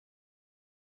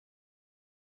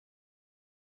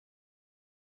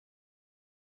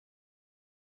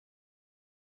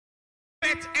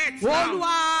perfect health now.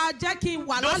 Olúwa jẹ́ kí n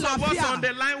wà Those of us on lálàáfíà.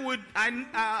 the line would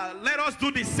let us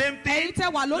do the same thing. Ẹ̀yin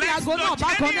tẹ́ wà lórí Let's aago náà touch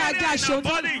bákan any náà area jẹ́ in àṣẹ our òun.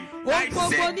 body Ohun that is gbogbo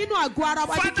sick. nínú àgọ́ ara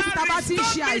wa Father, níbi tá a bá ti ń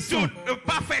ṣe restore me àìsàn. to a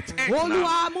perfect health Olúwa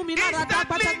now. mú mi lára dá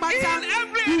Instantly pátápátá. heal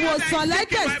every area that is Ìwòsàn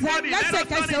sick in my body. Let us turn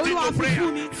lẹ́sẹ̀kẹsẹ̀ it Olúwa into fi fún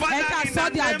prayer. mi. Father, Ẹ̀ka in sọ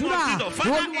the di name of àdúrà. Jesus.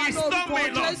 Father, Olúwa restore lórúkọ me,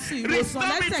 Lord. Jésù. Ìwòsàn Restore me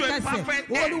to a lẹ́sẹ̀kẹsẹ̀. perfect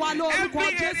Olúwa health. lórúkọ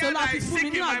Every Jésù. area Olúwa that fi is fún mi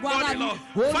sick ní in my àgọ́ body, ara mi. Lord.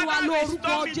 Olúwa Father, lórúkọ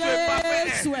restore me to a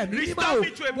perfect Jésù. health. Ẹ̀mí mímọ́ Restore o. me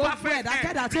to a Gbogbo perfect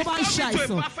ẹ̀dákẹ́dá health. tó bá ń ṣe Restore me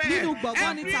to a àìsàn perfect nínú health.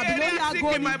 gbọ̀ngàn ni Every tàbí lórí area sick aago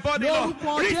in ni. my body, Lord.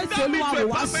 Lórúkọ Jésù Restore me Olúwa to a wò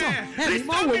wá perfect sàn. health. Ẹ̀mí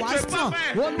mọ́ Restore wò me wá to a sàn.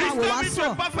 perfect health. Olúwa wò wá Restore me to a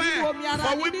sàn. perfect Nínú health. omi ara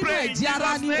For ni we nínú pray in ẹ̀jẹ̀ ara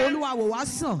Jesus' ni. name. Olúwa wò wá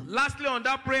sàn. Lastly, on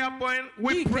that prayer point,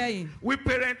 Ní ìkẹyìn. we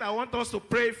parents, I want us to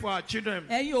pray for our children.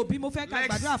 Ẹ̀yin òbí mo fẹ́ ká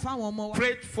gbàdúrà fáwọn ọmọ wa.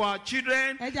 Pray for our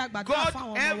children. Ẹ jẹ́ àgbàdúrà God,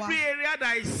 fáwọn ọmọ wa. every area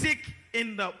that is sick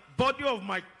in the body of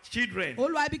my children,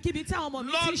 Olúwa ibikíbi tí àwọn ọmọ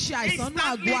mi ti Lord, ń ṣe àìsàn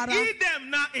náà instantly àgọ́ ara. heal them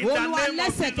now in the Olúwa name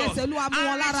of lẹ́sẹ̀kẹsẹ̀ Jesus. Olúwa mú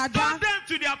wọn lára And dá. restore them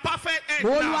to their perfect health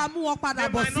Olúwa now. mú wọn padà They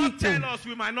bọ̀ might sí not tell ipò. us,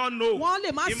 we might not know. Wọ́n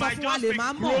lè má It sọ might fún wa just lè be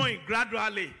má mọ̀. growing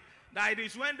gradually. That it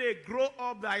is when they grow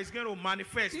up that it's going to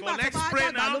manifest. Nígbà But tó let's bá pray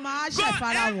dàgbà now. ló máa God,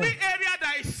 ṣẹ̀fara every wọn. area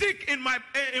that is sick in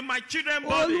my children's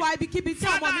body, Olúwa ibikíbi tí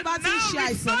ọmọ mi bá ti ń ṣe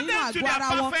àìsàn nínú àgọ́ ara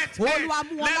wọn. Olúwa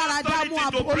mú wọn lára dá,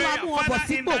 Olúwa mú wọn bọ̀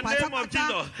sípò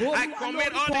pátápátá. Olúwa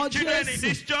lórúkọ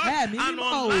Jésù. Ẹ̀mí mímọ́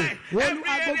o.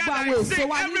 Olúwa gbogbo àwọn èso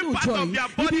wa nínú ìjọ yìí.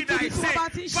 Ibikíbi tí wọ́n bá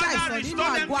ti ń ṣe àìsàn nínú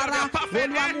àgọ́ ara.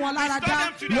 Olúwa mú wọn lára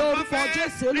dá. Lórúkọ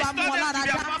Jésù. Olúwa mú wọn lára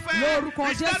dá. Lórúkọ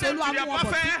Jésù. Olúwa mú wọn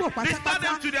bọ̀ sípò pátápátá.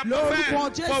 Lórúkọ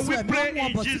Jésù. Ẹ̀mí mú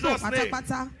wọn bọ̀ sípò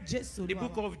pátápátá. Jésù the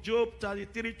book of Job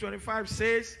 33:25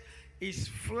 says, his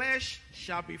flesh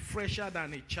shall be fresher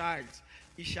than a child's.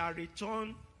 He shall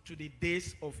return to the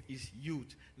days of his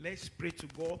youth. Let's pray to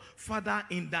God. Father,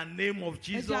 in the name of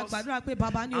Jesus, ẹ jẹ́ àgbàdúrà pé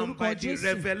bàbá ní and by orúkọ the Jésù.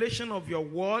 revelation of your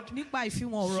word, Nípa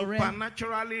ìfihàn ọ̀rọ̀ rẹ.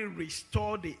 supernaturally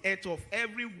restore the health of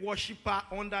every worshipper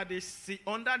under the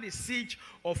siege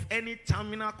of any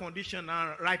terminal condition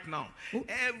right now.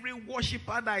 Every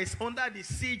worshipper that is under the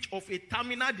siege of a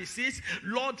terminal disease,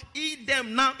 Lord, heal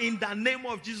them now in the name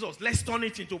of Jesus. Let's turn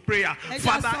it into prayer.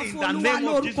 Father, in the name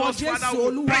of Jesus,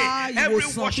 Father, we pray every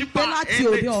worshipper in the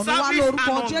service and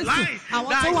online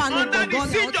that is under the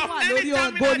siege of any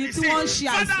terminal disease,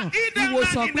 Father, heal them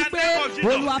now in the name of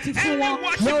Jesus. Olúwa fi fún wọn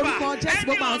lórúkọ Jésù.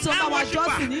 Gbogbo àwọn tó bá wa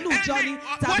jọ́sìn nínú ìjọ ni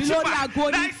tàbí lórí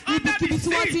aago ni ibikíbi tí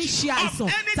wọ́n ti ń ṣe àìsàn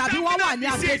tàbí wọ́n wà ní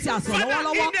àgbẹ̀tì àìsàn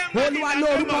lọ́wọ́lọ́wọ́. Olúwa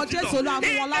lórúkọ Jésù. Olúwa mú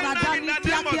wọn lára dá ní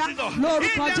kíákíá.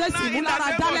 Lórúkọ Jésù mú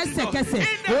lára dá lẹ́sẹ̀kẹsẹ̀.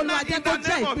 Olúwa jẹ́ kó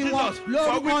jẹ́ ìpín wọn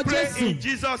lórúkọ Jésù. In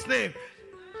Jesus' name.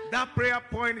 That prayer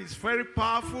point is very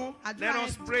powerful. Let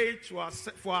us pray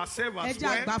for ourselves Ẹ as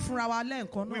jẹ́ àgbà well. fúnra wa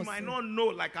lẹ́ẹ̀kan We náà might sí. not know,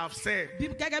 like I've said. Bí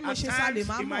gẹ́gẹ́ bí mo At ṣe sá lè times,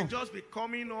 máa it might mọ̀. just be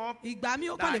coming up Ìgbà mi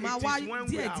ó kàn that lè it máa is wá when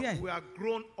díẹ̀díẹ̀. we are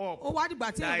grown up Ó wá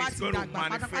dìgbà tí that èèyàn bá it's ti going to dàgbà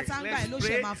manifest. pátápátá ńgbà yẹn ló Let's ṣe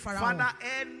pray. máa fara Father,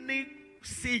 hàn.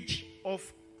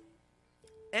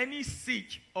 any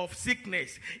siege of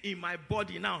sickness in my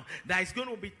body now that is going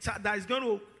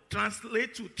to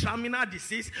translate to terminal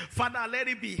disease, Father, let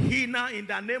it be healed now in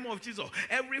the name of Jesus.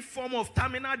 Every form of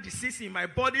terminal disease in my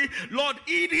body, Lord,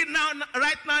 heal it now,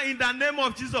 right now in the name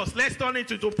of Jesus. Let's turn it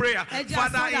into prayer.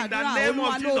 Father, in the name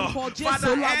of Jesus,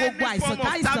 Father, any form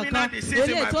of terminal disease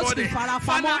in my body,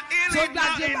 Father, heal it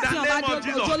now in the name of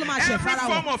Jesus. Every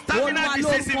form of terminal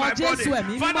disease in my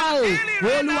body, Father, heal it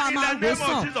right now in the name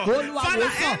of Jesus. Father,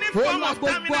 any form of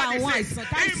terminal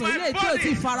disease in my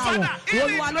body, Father, heal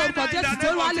it right now in the name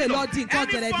of Jesus. Lọ di nǹkan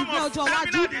gẹ̀rẹ̀ bí ní ọjọ́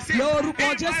iwájú lórúkọ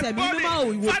Jésù. Ẹ̀mí mímọ́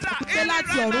ìwòsàn pípé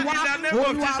láti ọ̀run wá.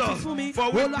 Olúwa fi fún mi.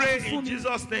 For we Olúwa pray fi in fún mi.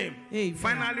 Jesus' name. Amen.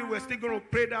 Finally, we're still going to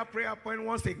pray that prayer point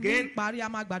once Ní again. ìparí a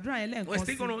máa gbàdúrà yẹn We're lẹ́ẹ̀kan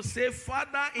still sí. going to say,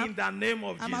 Father, in the name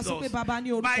of A máa sọ pé Jesus, bàbá ní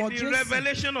by orúkọ the Jésù.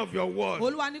 revelation of your word,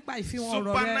 Olúwa nípa ìfihàn ọ̀rọ̀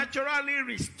rẹ. supernaturally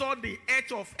restore the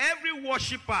health of every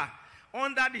worshipper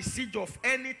under the siege of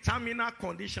any terminal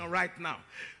condition right now.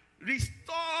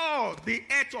 Restore the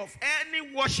health of any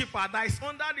worshipper that is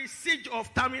under the siege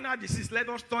of terminal disease. Let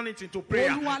us turn it into prayer.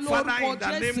 Olúwa Father, lórúkọ in the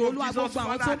Jésù. name of Olúwa Jesus, gbogbo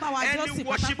àwọn tó bá wa Father, jọ́sìn any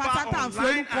worshipper pátápátá tá à ń fi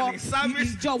online orúkọ and in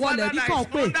service, ìjọ wọlé Father, bí that kàn is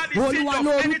pé under the siege Olúwa of any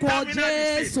lórúkọ terminal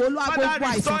disease. Jésù. Olúwa Father,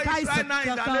 gbogbo restore àìsàn it right now in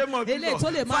the kankan name of eléyìí Jesus. tó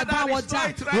lè máa Father, bá wọn restore jà.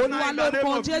 it right now Olúwa in the name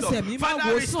lórúkọ of Jésù. Jesus. Ẹ̀mí máa Father,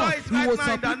 wò restore sàn. it right now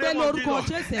Ìwòsàn in the pípé name of lórúkọ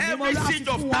Jesus. Jésù. Ẹ̀mí Every máa siege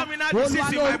fi of fún wa. terminal Olúwa disease in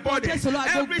my lórúkọ body, Jésù. Olúwa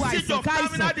every gbogbo siege àìsàn of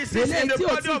terminal káìsàn disease in eléyìí the tí ò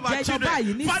body tí of our jẹ́ ìjọba children,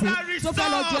 yìí Father, nísìnyí tó fẹ́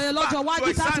lọ jẹyọ lọ́jọ́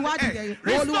iwájú tá a ti wá dìde.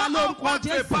 Olúwa lórúkọ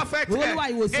Jésù. Olúwa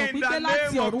ìwòsàn pípé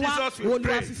láti ọ̀run wá.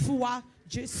 Olúwa fi fún wa.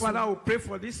 Father, we pray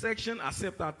for this section.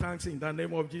 Accept our thanks in the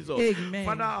name of Jesus. Amen.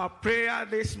 Father, our prayer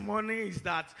this morning is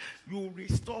that you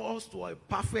restore us to a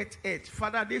perfect health.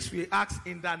 Father, this we ask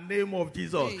in the name of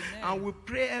Jesus. Amen. And we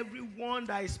pray everyone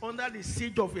that is under the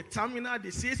siege of a terminal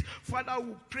disease, Father,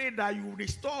 we pray that you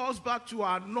restore us back to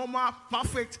our normal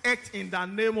perfect health in the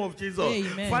name of Jesus.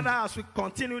 Amen. Father, as we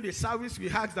continue the service, we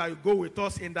ask that you go with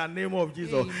us in the name of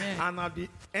Jesus. Amen. And at the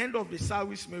end of the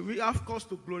service, may we have cause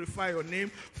to glorify your name,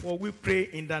 for we pray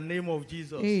in the name of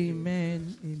Jesus.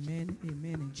 Amen. Amen.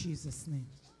 Amen. In Jesus' name.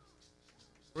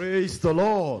 Praise the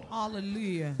Lord.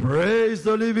 Hallelujah. Praise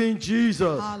the living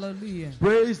Jesus. Hallelujah.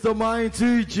 Praise the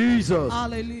mighty Jesus.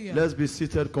 Hallelujah. Let's be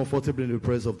seated comfortably in the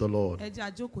presence of the Lord. Ẹ jẹ́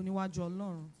a jókòó níwájú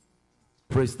Ọlọ́run.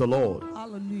 Praise the Lord.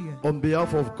 Hallelujah. On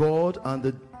behalf of God and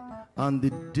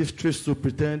the district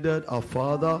superintendent, our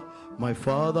father, my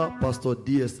father, Pastor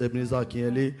D.S. Ebenezer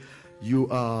Akinyele, you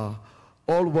are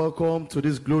all welcome to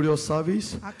this glorious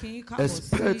service.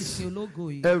 Expect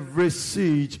every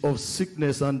siege of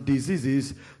sickness and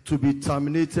diseases to be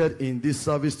terminated in this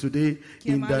service today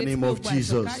in the name of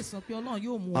Jesus.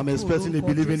 I'm expecting a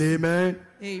believing amen.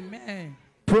 Amen.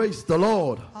 Praise the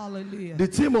Lord. Hallelujah. The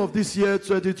theme of this year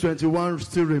 2021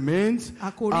 still remains,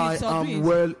 I am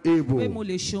well able.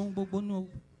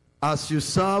 As you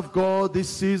serve God this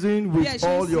season with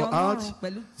all your heart,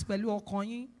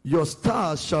 your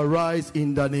stars shall rise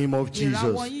in the name of Jesus.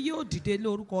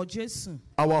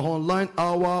 Our online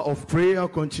hour of prayer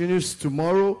continues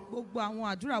tomorrow,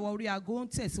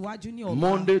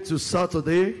 Monday to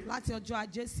Saturday.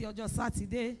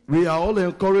 We are all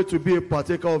encouraged to be a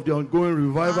partaker of the ongoing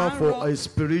revival for a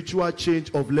spiritual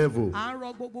change of level.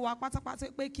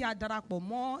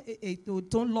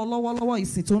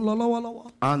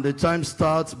 And the time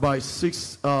starts by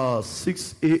 6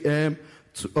 a.m.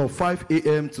 to 5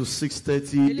 a.m. to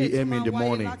 6:30 a.m. in the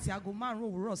morning.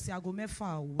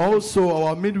 Also,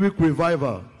 our midweek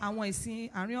revival.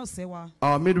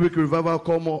 Our midweek revival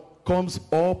comes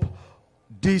up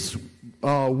this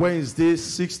Wednesday,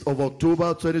 6th of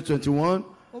October, 2021.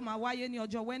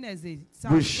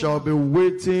 We shall be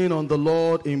waiting on the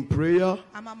Lord in prayer,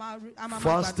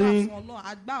 fasting,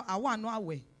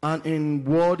 and in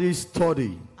wordy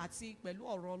study,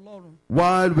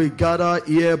 while we gather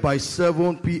here by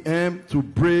 7 p.m. to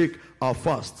break our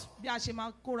fast.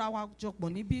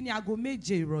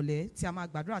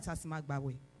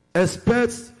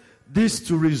 Expect this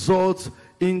to result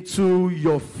into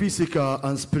your physical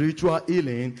and spiritual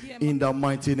healing in the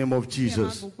mighty name of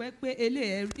Jesus.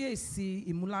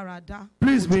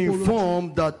 Please be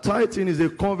informed that tithing is a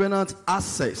covenant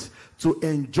access to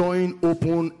enjoying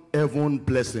open heaven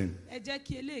blessing.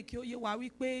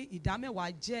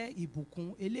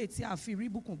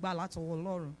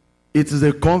 It is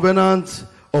a covenant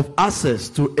of access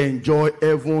to enjoy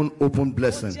heaven open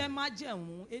blessing.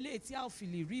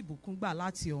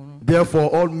 Therefore,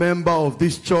 all members of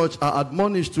this church are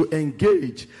admonished to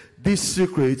engage this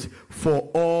secret for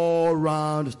all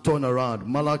round turnaround.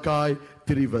 Malachi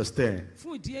 3 verse 10.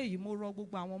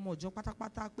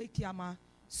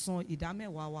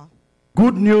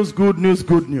 Good news, good news,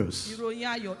 good news.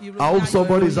 I hope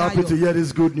somebody is happy to hear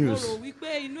this good news.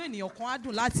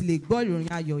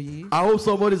 I hope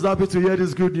somebody is happy to hear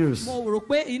this good news.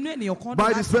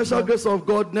 By the special grace of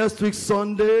God, next week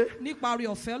Sunday at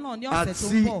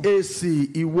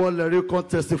CAC Iwolerikon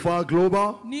Testify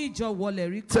Global,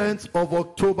 10th of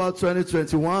October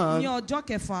 2021,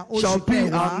 shall be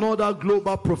another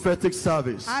global prophetic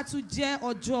service.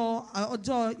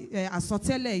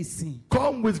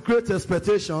 Come with great expectation,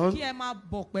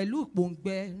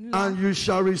 and you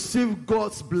shall receive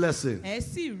God's blessing.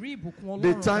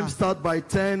 The time starts by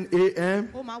 10 a.m.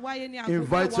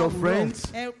 Invite your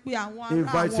friends,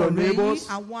 invite your neighbors,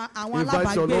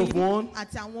 invite your loved one,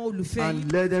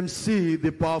 and let them see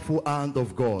the powerful hand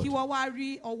of God.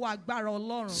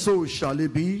 So shall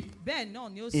it be.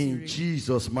 In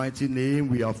Jesus' mighty name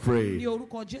we are praying.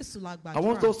 I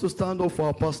want us to stand up for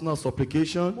our personal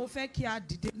supplication.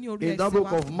 In that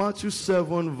book of Matthew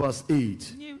 7 verse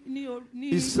 8,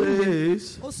 it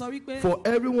says, for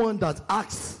everyone that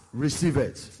asks, receive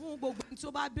it,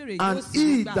 and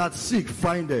he that seek,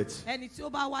 find it,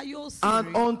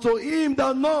 and unto him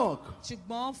that knock,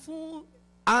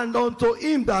 and unto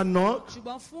him that knock,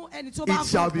 it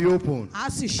shall be opened.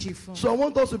 So I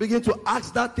want us to begin to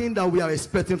ask that thing that we are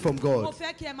expecting from God.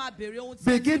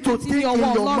 Begin to think in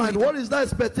your mind, what is that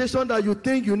expectation that you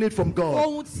think you need from God?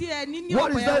 What is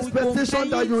that expectation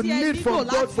that you need from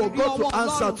God for God to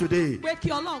answer today?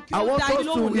 I want us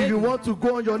to, if you want to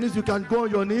go on your knees, you can go on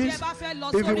your knees.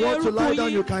 If you want to lie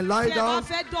down, you can lie down.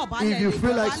 If you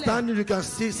feel like standing, you can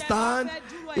still stand.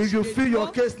 If you feel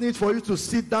your case needs for you to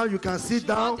sit down, you can sit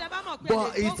down.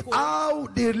 But it's how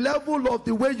the level of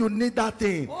the way you need that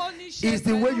thing is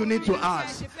the way you need to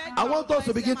ask. I want us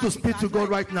to begin to speak to God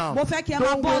right now.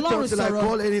 Don't wait until I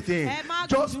call anything.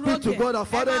 Just speak to God. Our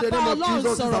Father, in the name of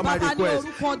Jesus, these are my requests.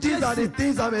 These are the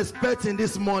things I'm expecting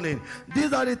this morning.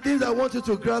 These are the things I want you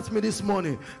to grasp me this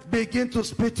morning. Begin to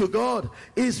speak to God.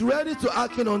 He's ready to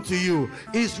hearken unto you.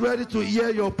 He's ready to hear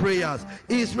your prayers.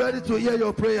 He's ready to hear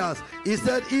your prayers. He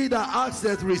said, he that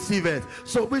asketh, receiveth.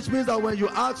 So which means that when you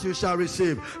ask, you shall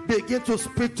receive. Begin to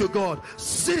speak to God.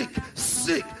 Seek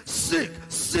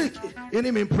in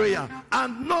him in prayer,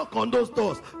 and knock on those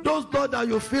doors that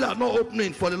you feel are not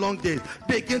opening for the long days.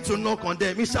 Begin to knock on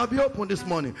them. It shall be open this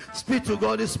morning. Speak to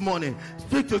God this morning.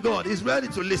 Speak to God. He's ready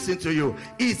to listen to you.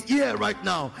 He's here right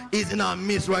now. He's in our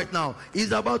midst right now.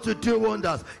 He's about to do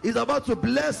wonders. He's about to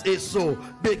bless his soul.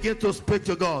 Begin to speak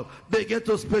to God. Begin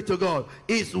to speak to God.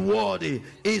 He's worthy.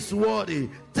 He's worthy.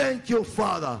 Thank you,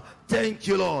 Father. Thank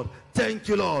you, Lord. Thank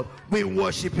you, Lord. We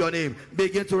worship your name.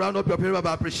 Begin to round up your prayer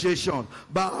by appreciation.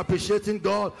 By appreciating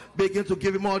God, begin to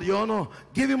give him all the honor,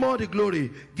 give him all the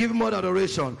glory, give him all the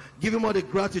adoration, give him all the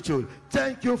gratitude.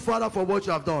 Thank you, Father, for what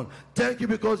you have done. Thank you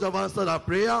because you have answered our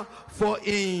prayer. For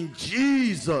in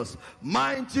Jesus'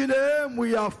 mighty name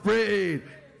we have prayed.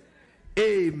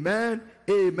 Amen.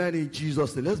 Amen. In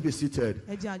Jesus' name. Let's be seated.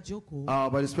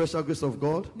 By the special grace of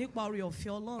God,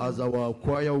 as our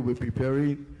choir will be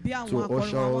preparing to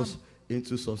usher us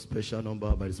into some special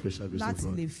number by the special grace of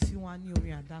God.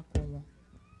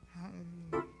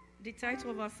 The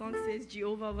title of our song says,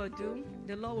 Jehovah will do.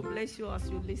 The Lord will bless you as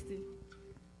you listen.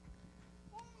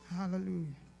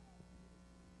 Hallelujah.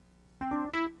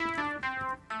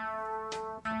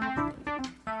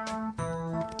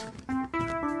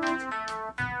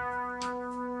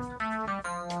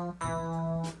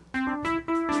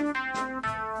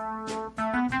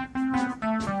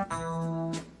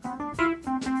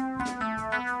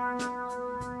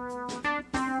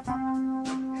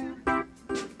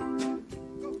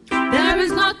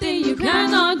 You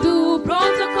cannot do,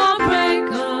 protocol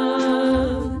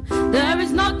breaker. There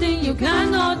is nothing you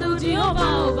cannot do,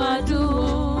 Jehovah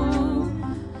overdo.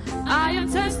 I am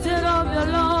tested of your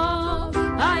love.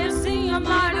 I have seen your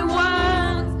mighty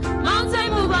works.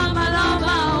 Mountain move on my lover.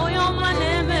 Oh, you're my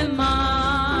name and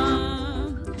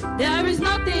mine. There is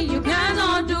nothing you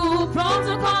cannot do,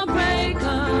 protocol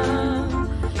breaker.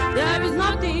 There is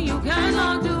nothing you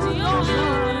cannot do, Jehovah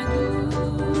overdo.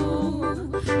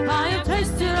 I am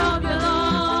tasted of your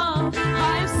love.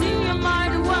 I have seen your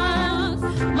mighty works.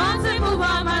 Mountain move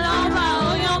by my lover.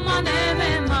 Oh, you're my name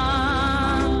and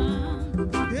mine.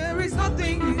 There is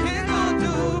nothing you cannot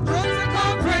do.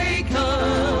 Protocol breaker.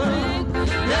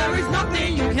 There is nothing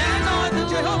you cannot do.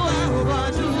 Jehovah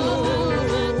overdo.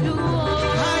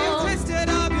 I am tasted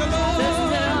of your love.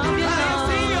 I have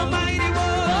seen your mighty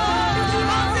works.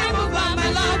 Mountain move by my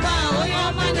lover. Oh,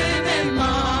 you're my name and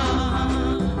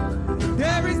mine.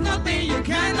 There is nothing you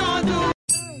cannot do.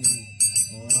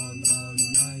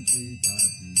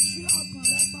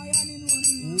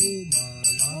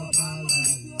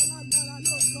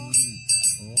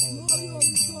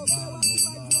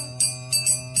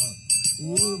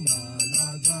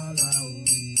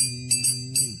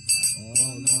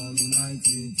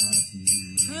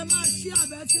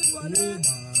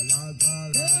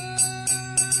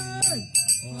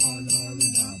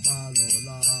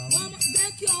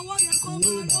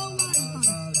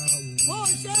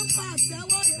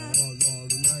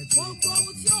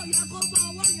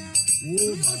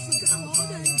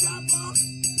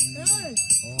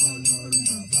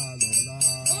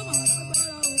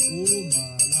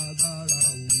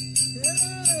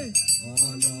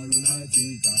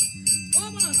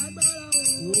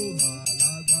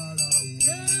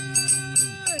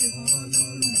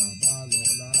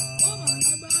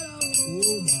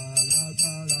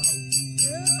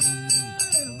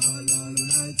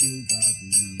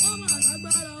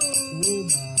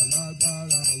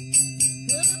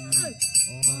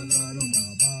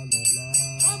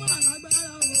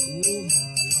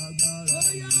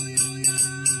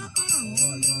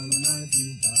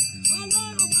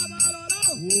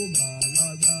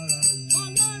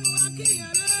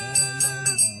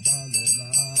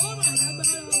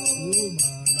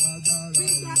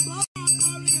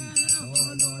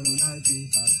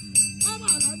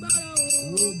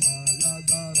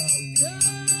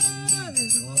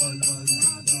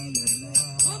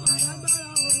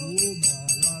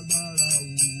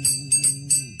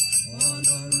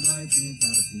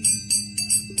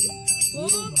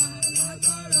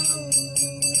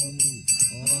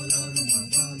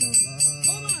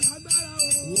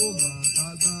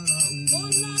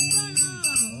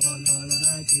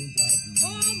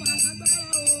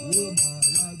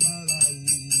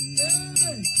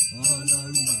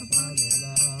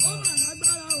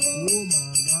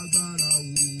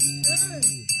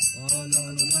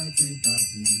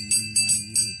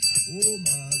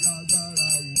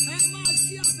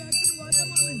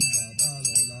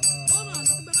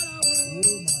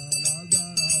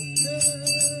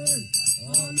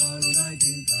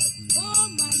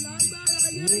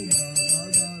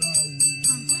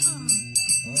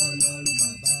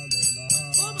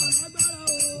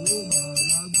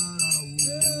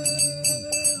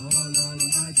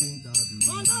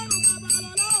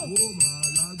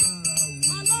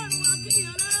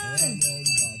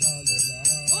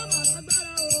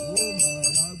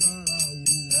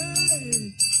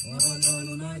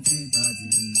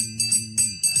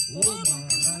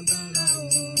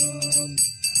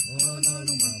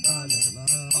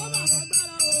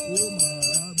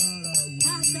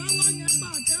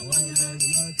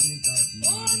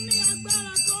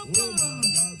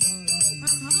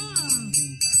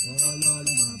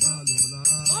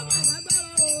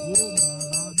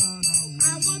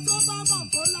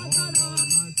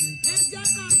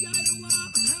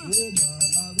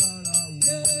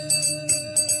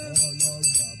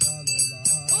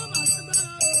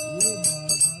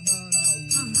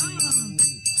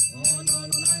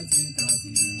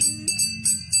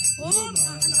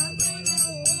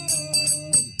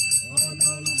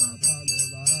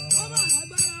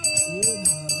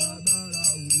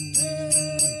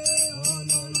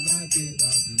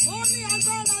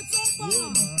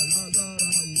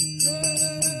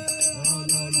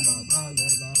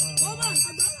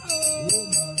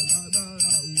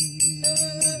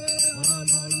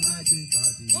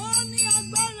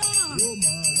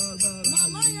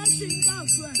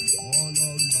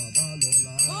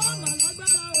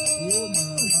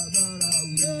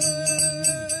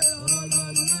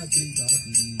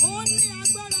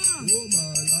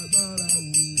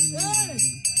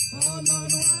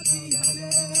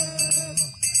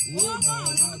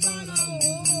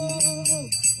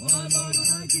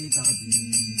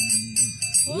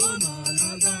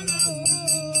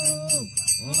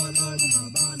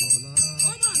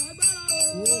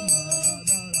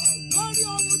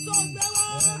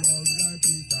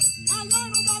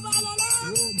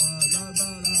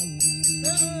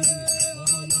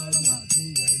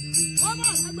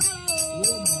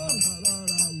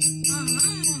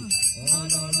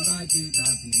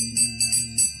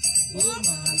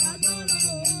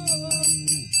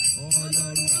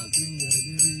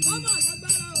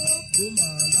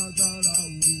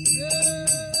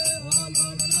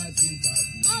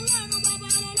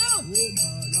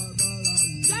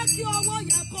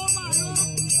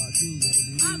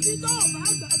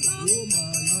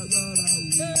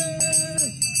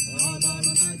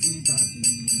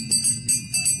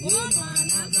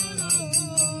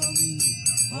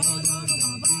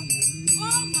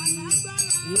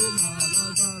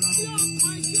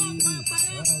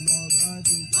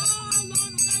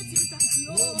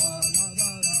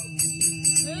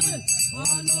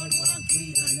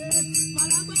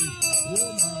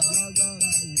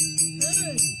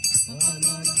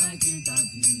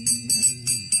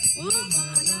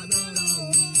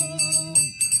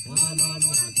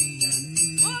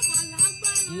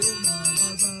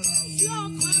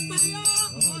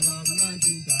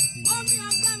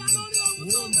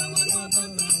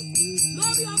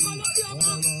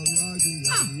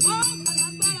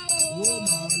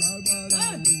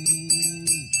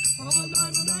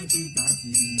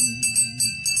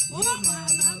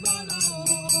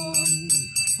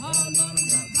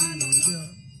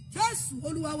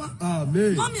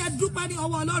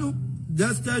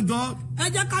 Just thank God.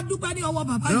 Let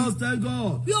us thank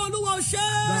God.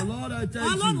 The Lord, I thank you.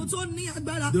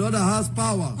 The Lord that has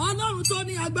power.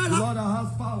 The Lord that has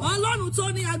power.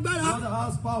 The Lord that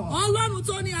has power.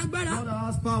 The Lord that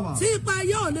has power.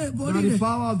 That the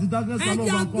power of the darkness cannot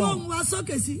overcome.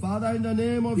 Father, in the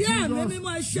name of Jesus,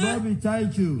 Lord, we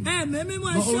thank you.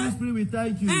 The Holy Spirit, we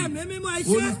thank you.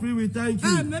 Holy Spirit, we thank you.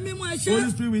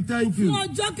 Holy Spirit, we thank you.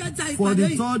 For the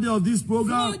third day of this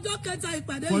program.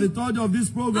 For the third day of this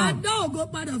program.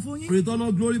 We return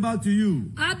all glory back to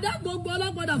you.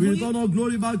 We return all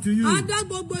glory back to you.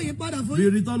 We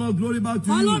return all glory back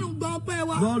to you.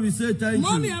 Lord, we say thank you.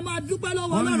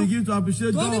 Lord, we begin to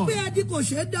appreciate God.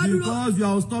 Because you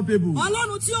are unstoppable. Lord,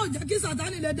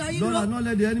 I not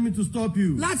let the enemy to stop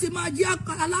you.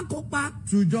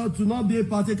 To not be a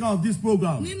partaker of this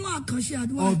program.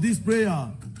 Of this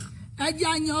prayer.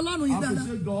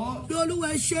 Appreciate God.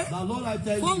 The Lord, I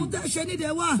thank you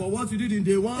for what you did in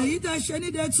day 1,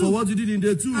 for what you did in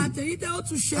day 2,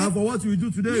 and for what you will do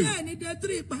today.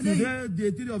 Today,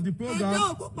 day 3 of the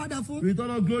program, return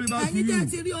all glory back to you.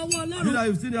 You that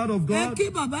you've seen the hand of God,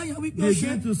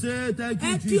 begin to say thank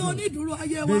you, Jesus.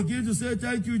 Begin to say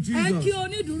thank you, Jesus.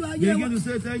 Begin to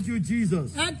say thank you,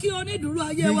 Jesus.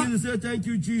 Begin to say thank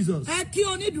you, Jesus.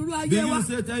 Begin to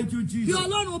say thank you, Jesus.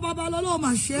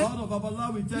 God of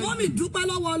Babala, we thank Mọ́mì dúpẹ́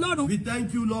lọ́wọ́ Ọlọ́run. We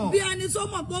thank you, Lord. Bí ẹni tó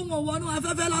mọ̀ pé òun ò wọnú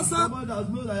afẹ́fẹ́ lásán. Someone that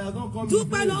knows that he has not come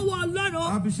Dúpẹ́ lọ́wọ́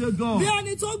Ọlọ́run. Appreciate God. Bí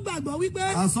ẹni tó gbàgbọ́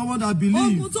wípé. As someone that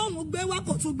believes. Ogun tóun gbé wá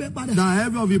kò tún gbé padà. That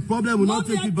every of the problem will not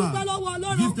take it back. Mọ́mì dúpẹ́ lọ́wọ́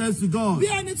Ọlọ́run. Give thanks to God. Bí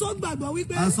ẹni tó gbàgbọ́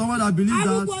wípé. As someone that believes that.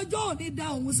 Arúgbó ọjọ́ ò ní da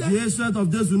òun sẹ́. The ancient of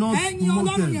days will not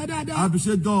mock them.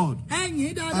 Appreciate God.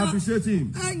 Ẹ̀yin dáadáa. Appreciate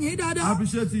him. Ẹ̀yin dáadáa.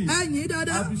 Appreciate him. Ẹ̀yin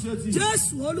dáadáa. Appreciate him.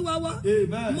 Jésù Olúwa wa.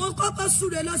 Amen. Mo kọ́kọ́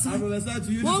súre lọ́sàn-án. I prophesy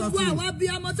to you this Wọ́n gbọ́ afternoon. àwa bí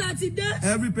amọ́ tá a ti dé.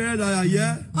 Every parent that are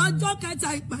here. Ọjọ́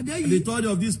kẹta ìpàdé yìí. The third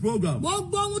of this program.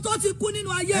 Gbogbo ohun tó ti kú nínú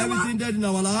ayé wa. Everything dead in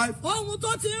our life. Ohun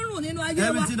tó ti ń rùn nínú ayé wa.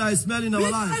 Everything that is smelling in our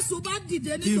life. Bí Jésù bá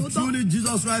dìde ní If tòótọ́. truly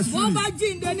Jesus Christ truly. Wọ́n bá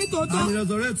jíǹde ní tòótọ́. And he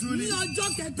resurrect truly. Ní ọjọ́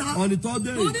kẹta. On the third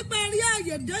day. Mo ní pé rí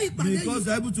àyè dé ìpàdé yìí. Because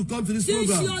they are able to come to this Tí í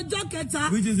program. ṣe ọjọ́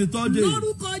kẹta. Which is the third day.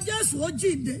 Lórúkọ Jésù ó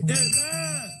jíǹde.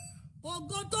 Amen.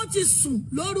 Ògo tó ti sùn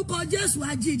lórúkọ Jésù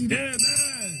á jí dìde.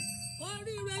 Amen.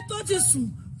 Oríire tó ti sùn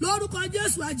lórúkọ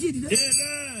Jésù á jí dìde.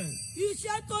 Amen.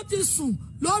 Iṣẹ́ tó ti sùn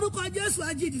lórúkọ Jésù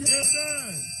á jí dìde.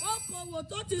 Amen. Okòwò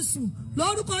tó ti sùn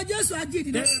lórúkọ Jésù á jí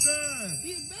dìde. Amen.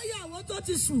 Ìgbéyàwó tó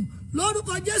ti sùn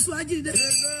lórúkọ Jésù á jí dìde.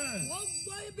 Amen. Ó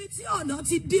gbọ́ ibi tí ọ̀nà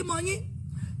ti dí mọ́ yín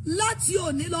láti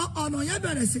òní lọ ọ̀nà yẹn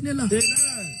bẹ̀rẹ̀ sí ní lọ. Amen.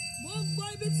 Ó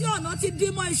gbọ́ ibi tí ọ̀nà ti dí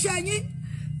mọ́ iṣẹ́ yín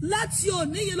láti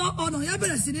òní yìí lọ ọ̀nà yẹn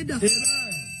bẹ̀rẹ̀ sí ní dà. Amen.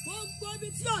 Ó gbọ́ ibi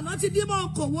tí ọ̀nà ti dí mọ́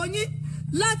okòwò yín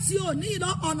láti òní yìí lọ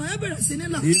ọ̀nà yẹn bẹ̀rẹ̀ sí ní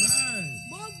lọ. Amen.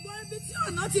 Gbogbo ibi tí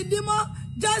ọ̀nà ti dí mọ́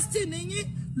destiny yín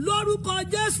lórúkọ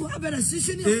Jésù á bẹ̀rẹ̀ sí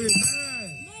ṣí ní. Amen.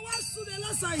 Mo wá súre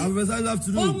lọ́sàn I prophesy this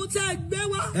afternoon. ohun tẹ́ ẹ gbé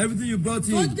wá Everything you brought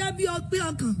tó in. jẹ́ bí ọpẹ́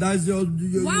ọkàn. That is your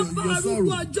Wá bá arúgbó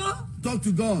sorrow. ọjọ́ Talk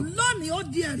to God. lónìí ó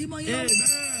di ẹ̀rí mọ́ yín lọ́wọ́.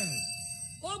 Amen.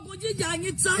 Ogun jíjà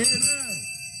yín tán. Amen.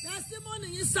 Testimony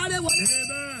yín sáré wọlé.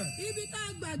 Amen. Ibi tá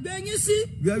a gbàgbé yín sí.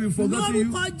 We have been forgotten you.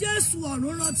 Lórúkọ Jésù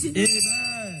ọ̀run rántí.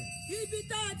 Amen. Ibi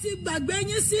tá a ti gbàgbé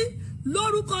yín sí.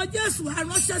 Lórúkọ Jésù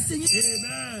aránṣẹ́ sí yín.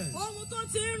 Amen. Ohun tó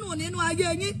ti ń rùn nínú ayé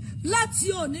yín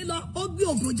láti òní lọ ó gbé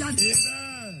ògo jáde.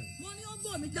 Amen. Mo ní ó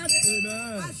gbọ́ mi jáde.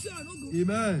 Amen. Aṣọ ọ̀run gùn.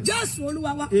 Amen. Jésù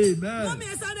Olúwa wa. Amen. Mọ́mí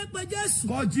ẹ sáré pé Jésù.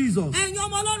 Call Jesus. Ẹ̀yin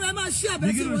ọmọ Ọlọ́run ẹ máa ṣí àbẹ́tí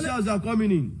Begin to wọlé. shout, they are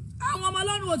coming in. Àwọn ọmọ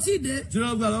Ọlọ́run ò tí ì dé.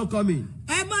 Children of God are not coming.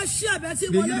 Ẹ máa ṣí àbẹ́tí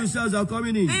Begin wọlé. to shout, they are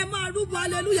coming in. Ẹ máa rúbọ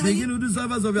hallelujah Begin yín. to do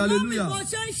service of your Mọ́mí hallelujah. bó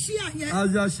ṣe ń ṣí àyẹn.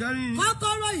 As you are sharing,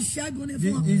 Kọ́kọ́rọ́ ìṣẹ́gun ni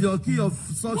fún ọ. is your key of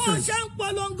Bó success. ṣe ń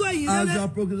polongo ìyìn As you rere. are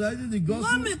proclaiming the Mọ́mí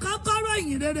gospel, kọ́kọ́rọ́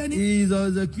ìyìn rere ni. is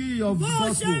the key of Bó ṣe ń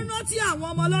gospel. rántí àwọn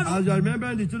ọmọ Ọlọ́run. As you are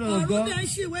remembering the children of Ọ̀run God, dẹ̀ ń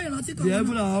ṣí ìwé ìrántí kan the náà.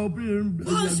 heaven are opening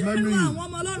Bó ṣe ń memory. ran àwọn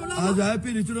ọmọ Ọlọ́run As lọ́wọ́. you are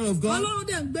helping the children of God, Ọlọ́run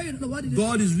dẹ̀ ń gbé ìrànlọ́wọ́ dìde.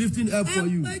 God is lifting up for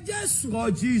you. Ẹ pé Jésù.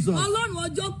 Call Jesus. Ọlọ́run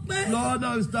ọjọ́ pé. Lord,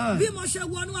 now it's time. Bí mo ṣe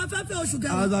wọnú afẹ́fẹ́ oṣù As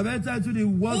kẹwàá. I've entered into the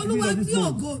world Olúwa of this gbé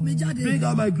month, ògo mi jáde. bring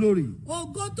out my glory.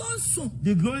 Ògo tó ń sùn.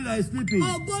 The glory that is sleeping.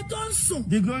 Ògo tó ń sùn.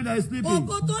 The glory that is sleeping.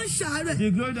 Ògo tó ń ṣàárẹ̀.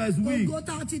 The glory that is weak. Ògo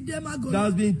tá a ti dé mágolo. That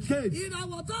has been caged.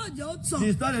 Ìràwọ̀ tó ọ̀jẹ̀ ó tàn.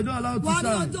 The star they don't allow Wà to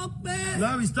ní shine. ọjọ́ pé.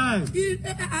 Now it's time.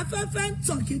 Afẹ́fẹ́ ń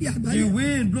tàn kiri The àgbáyé.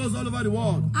 wind blows all over the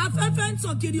world. Afẹ́fẹ́ ń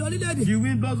tàn kiri orílẹ̀-èdè. The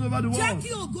wind blows over the Jẹ́ world. kí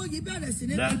ògo yìí bẹ̀rẹ̀ sí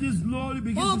ní. Let this glory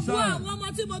begin to Ògo shine. àwọn ọmọ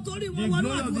tí mo torí The wọn wọnú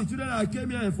glory of the àdúrà. children I came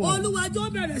here for. Olúwàjọ́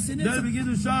bẹ̀rẹ̀ sí ní. Let it begin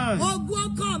to shine. Ògo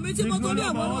ọkọ mi tí The mo glory torí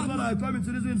of my àwọn husband àdúrà. I come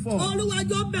into this in for.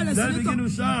 Olúwàjọ́ bẹ̀rẹ̀ sí Let ní it begin tàn. to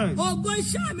shine. Ògo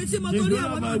iṣẹ́ mi tí mo The torí glory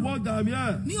àwọn of my àdúrà. work that I'm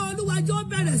here. Ní Olúwàjọ́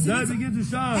bẹ̀rẹ̀ sí ní Let it tàn. begin to Ẹ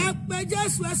shine. pé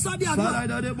Jésù ẹ sọ́ di Father, àdúrà. in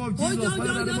the name of Ó Jesus, yọ,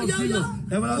 Father, in the name of yọ, yọ, Jesus,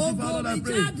 yọ. everlasting Ògo Father, I mi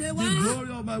pray, jáde the wá.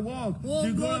 glory of my work, the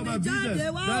Ògo glory of my mi business,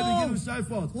 jáde wá let it begin o. to shine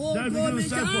forth, Ògo let it begin mi to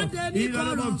shine forth, jáde in the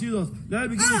name níkọ̀rọ̀. of Jesus, let it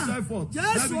begin to shine forth, let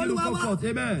it Jésù begin to Olúwa come wa. forth,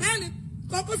 amen. Ẹni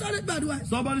kọ́kọ́ sáré gbàdúrà.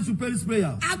 Somebody should pray this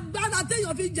prayer. Agbára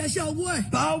téèyàn fi jẹ̀ṣẹ̀ owó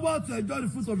ẹ̀. Power to enjoy the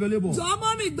fruits of your labor. Jọ̀ọ́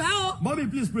mọ́ mi gbà ó. Mommy,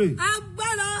 please pray.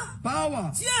 Agbára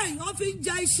Power tí èèyàn fi ń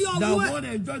jẹ iṣẹ́ that owó ẹ̀. won't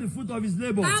enjoy the fruit of his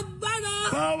labor. Agbára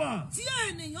Power tí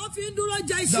ènìyàn fi ń dúró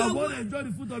jẹ iṣẹ́ that owó won't ẹ̀. enjoy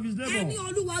the fruit of his Ẹni labor.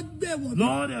 Olúwa gbé wọ̀ mí.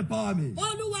 Lord, empower me.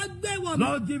 Olúwa gbé wọ̀ mí.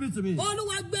 Lord, give it to me.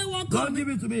 Olúwa gbé wọ̀ kọ́ Lord, mi. give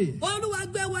it to me. Olúwa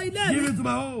gbé wọ̀ ilé Give mi. it to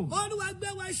my home. Olúwa gbé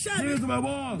wọ̀ iṣẹ́ Give mi. it to my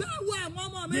work. Gbé wọ̀ àwọn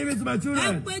ọmọ mi. Give it to my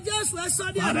children. Ẹ pé Jésù ẹ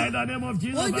sọ́ di Father, in àná. the name of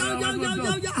Jesus, Oh, Father, yeah, in the name of yeah,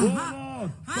 Jesus. yeah, Oh yeah.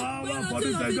 Lord, power Agbára for tí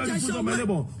me to èèyàn fi enjoy the jẹ fruit iṣẹ́ of my owó ẹ̀.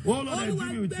 labor. Oh Lord, Olúwa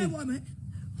endue me with gbé you. wọ̀ mí.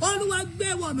 Olúwa gbé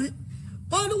wọ̀ mí.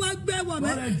 Olúwa gbé wọ̀ mí.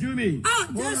 Lord, endue me. Ah,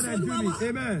 Oh Lord, Jésù endue Olúwa me. wa.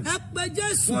 Amen. Ẹ pé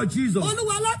Jésù. For Jesus.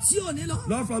 Olúwa láti òní lọ.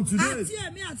 Lord, from today, Àti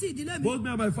ẹ̀mí àti ìdílé mi. both me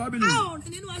and my family A ò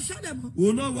rìn nínú aṣálẹ̀ mọ́.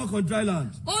 will not walk on dry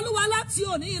land. Olúwa láti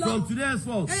òní lọ. From today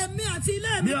henceforth, Èmi àti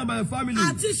ilé me mi. and my family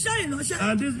Àti iṣẹ́ ìránṣẹ́.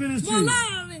 and this Mo ministry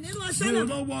láàrin nínú we aṣálẹ̀ will mọ́.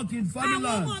 not walk in family Àwọn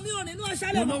land. ọmọ mi ò nínú We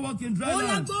aṣálẹ̀ will mọ́. not walk in dry Ó yá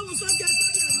land. gbóhùn sókè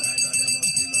sórí àná. In the name of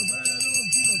Jesus, in the name of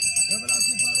Jesus,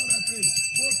 everlasting Father, I pray,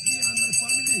 both me and my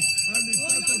family and the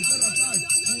church of God at large,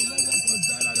 we will not walk on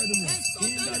dry land anymore.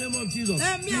 In the name of Jesus. Jesus.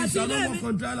 We shall not walk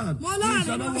on dry land. We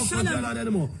shall not walk on dry land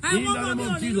anymore. In the name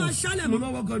of Jesus. We will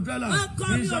not walk on dry land.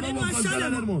 We shall not walk on dry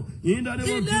land anymore. In the name of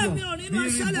Jesus. We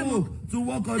revoke to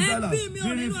walk on dry land. We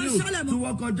refuse to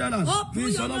walk on dry land.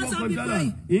 We shall not walk on dry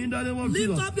land. In the name of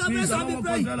Jesus. We shall not walk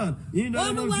on dry land. In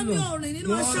the name of Jesus.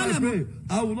 Lord, I pray.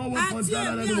 I will not walk on dry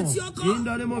land anymore. In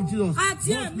the name of Jesus. Both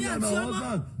me and my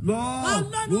husband. Lord,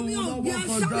 we will not walk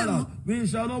on dry land. We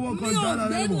shall not walk on dry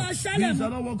land anymore. We shall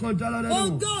not walk on dry land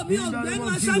anymore. In the name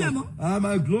of Jesus. And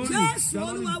my glory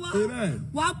shall not be. Amen.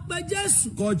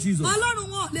 God Jesus.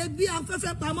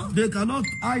 They cannot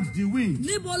hide the wind.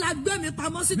 Where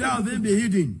have they been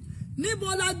hidden? Where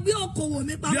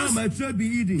my trade be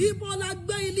hidden?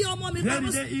 Where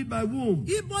did they eat my womb?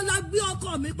 Where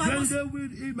did they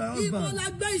eat my husband?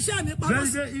 Where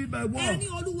did they eat my work?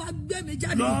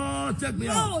 Lord, take me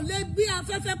out. They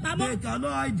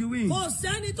cannot hide the wind.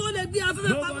 Nobody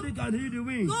can hide the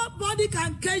wind. Nobody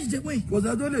can catch the wind. Because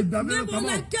I don't know.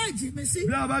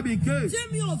 Where have I been caged?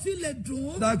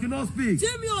 That I cannot speak.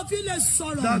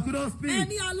 That I could not speak.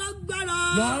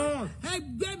 Lord,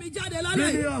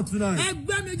 bring me out tonight.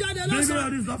 Bring me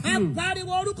out this afternoon.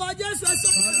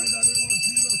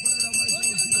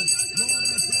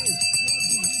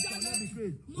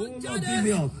 Oh Lord, give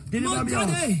me out. Deliver me out.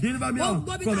 Deliver me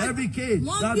out from every cage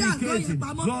that be caged.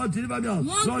 Lord, deliver me out.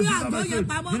 Lord, deliver my cage.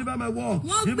 Deliver my walk.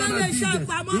 Deliver my business.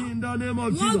 In the name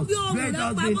of Jesus. Where it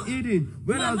has been hidden.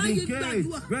 Where it has been caged.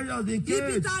 Where it has been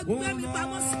caged. Oh Lord,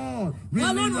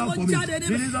 release that for me.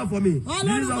 Release that for me.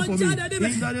 Release that for me.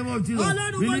 In the name of Jesus.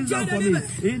 Release that for me.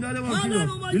 In the name of Jesus.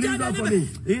 Release that for me.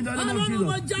 In the name of Jesus.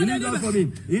 Release that for me.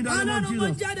 In the name of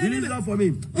Jesus. Release that for me.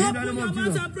 In the name of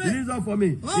Jesus. Release that for me.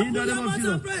 In the name of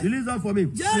Jesus. Release that for me.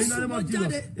 In the name of Jesus.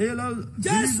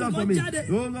 Release that for me.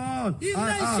 Oh Lord, I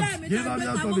ask. Deliver me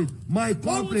out from it. My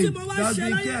complaint that has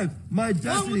been kept. My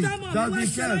destiny that has been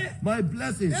kept. My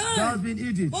blessing that has been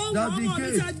eaten. That has been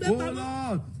kept. Oh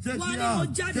Lord, take me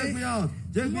out. Take me out.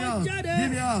 Take me out.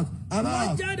 Give me out. I'm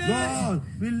out. Lord,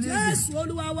 release me.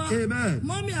 Amen.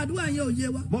 Mommy,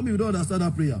 we don't understand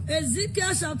that prayer.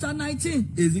 Ezekiel chapter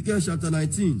 19. Ezekiel chapter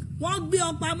 19.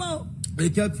 They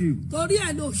kept you.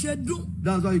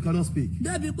 That's why you cannot speak.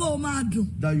 That you'll be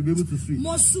able to speak.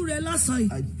 I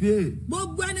pray.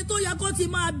 Those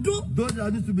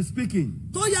that need to be speaking.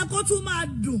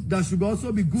 That should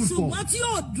also be good for. But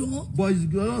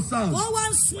it's not sound.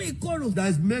 That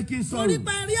is making sorrow.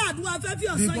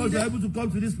 Because you're able to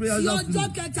come to this prayer afternoon.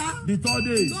 The third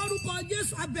day.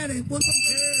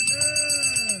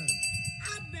 Amen.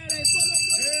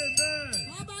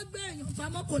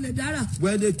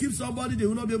 When they keep somebody, they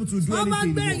will not be able to do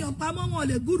anything anymore.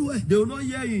 They will not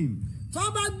hear him.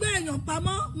 If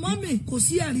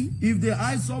they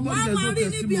hide somebody, there's no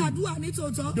testimony.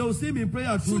 They will see him in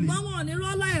prayer truly. But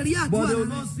they will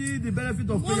not see the benefit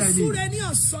of prayer in it.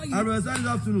 I realize this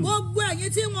afternoon. You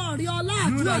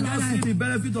that not see the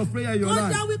benefit of prayer in your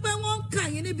life.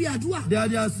 They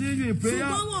are seeing you in prayer,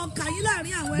 but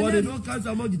they don't count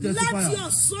among the testifiers.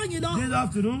 This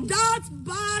afternoon, that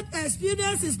bad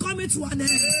experience is coming to an end.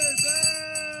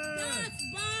 That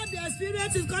bad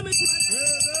experience is coming to an end.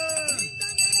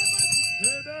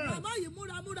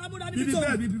 Be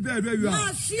prepared where you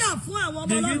are.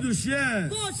 Begin to share.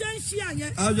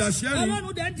 As you are sharing,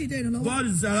 God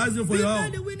is arising for you all.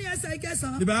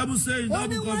 The Bible says in the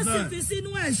book of 9,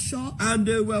 and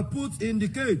they were put in the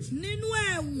cage,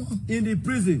 in the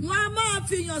prison.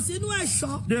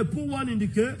 They put one in the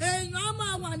cage.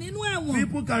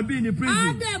 People can be in the prison,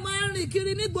 and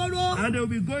they will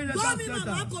be going at that.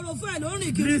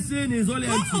 Listen is only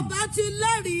empty.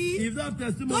 If that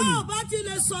testimony,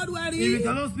 if you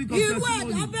cannot speak of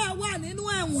testimony,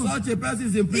 such a person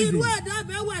is in prison.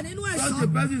 Such a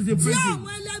person is in prison.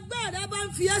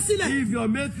 If your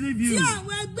mates leave you,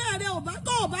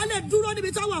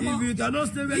 if you cannot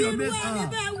stay where your mates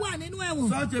are,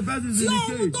 such a person is in the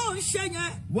cage.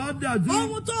 What they are doing,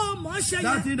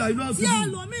 that thing that you know how to do.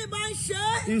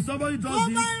 If somebody does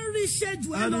it and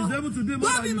is able to do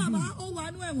more than you do,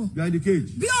 you are in the cage.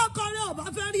 If your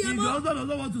husband does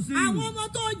not want to see you, the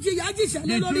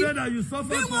children that you suffer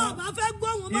for, if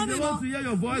they want to hear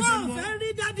your voice anymore,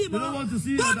 they don't want to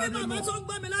see you anymore.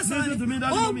 Listen to me,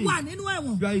 that mommy. You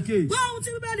are in cage.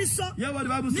 Hear what the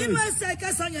Bible says.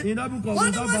 In that book of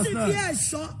verse 9,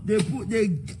 they put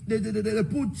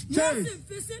chains.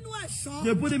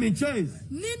 They put him in chains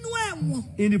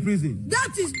in the prison.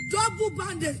 That is double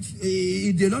bandage.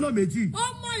 They don't know me.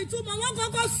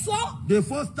 The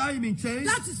first time in change.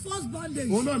 That is first bondage.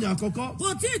 Oh no,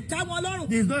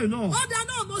 there is not enough. I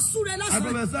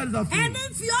prophesy this afternoon.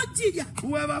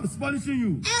 Whoever is punishing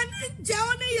you.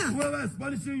 Whoever is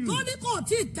punishing you.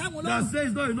 That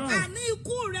says not enough.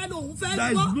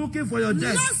 That is looking for your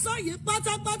death.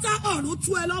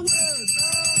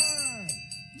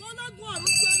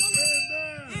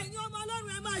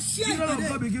 Children of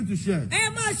God begin to share.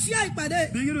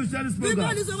 Begin to share this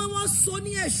program.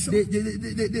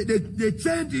 They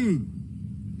change him.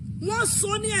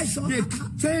 They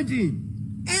change him.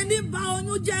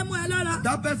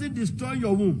 That person destroy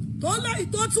your womb.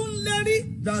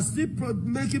 That still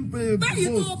making boast.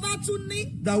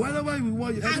 That whenever you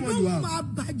want, anyone you have,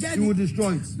 you will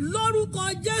destroy it.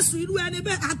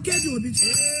 Amen.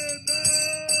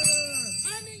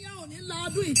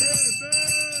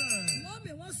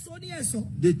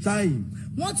 The time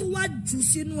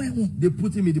they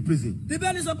put him in the prison. They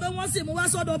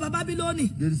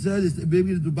said it's a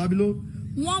baby to Babylon.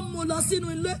 They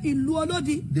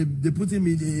put him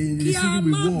in the city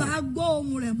with war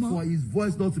for his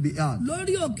voice not to be heard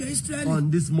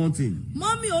on this mountain.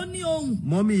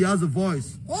 Mommy, he has a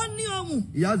voice.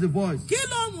 He has a voice.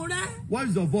 What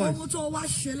is your voice?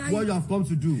 What you have come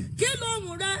to do?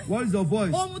 What is your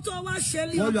voice? What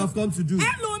you have come to do?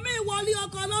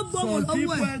 Some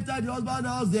people enter the husband's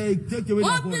house, they take away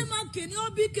their voice.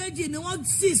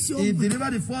 He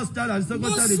delivered the first child and the second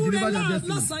child, he delivered their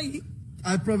destiny.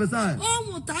 I prophesy.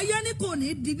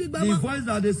 The voice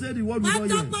that they say the word will not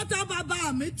hear.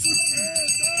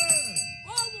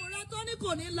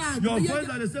 Your voice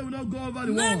that they say will not go over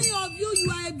the wall. Many of you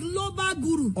are a global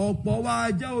guru. You are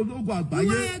a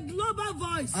global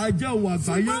voice.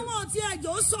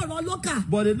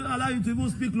 But they don't allow you to even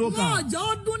speak local.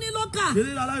 They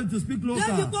didn't allow you to speak local.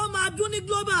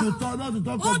 To talk, not to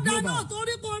talk of global.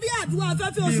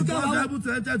 Before you're able to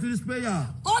enter into this prayer,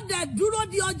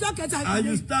 and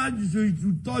you stand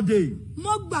to third day,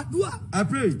 I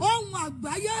pray.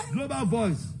 Global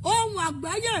voice.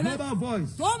 Global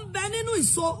voice.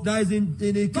 That is in a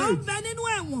cage.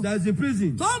 That is in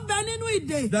prison.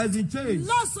 That is in chains.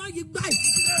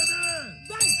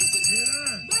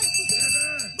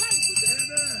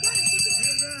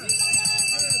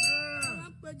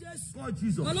 God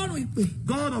Jesus.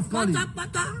 God of calling.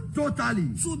 Totally.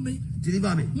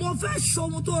 Deliver me.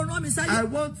 I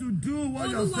want to do what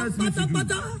you have said me to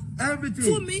do. Everything.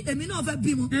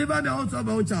 Deliver me out of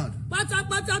my own child.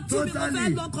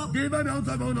 Totally. Deliver me out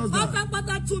of my own husband.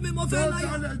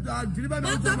 Totally. Deliver me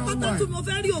out of my own wife.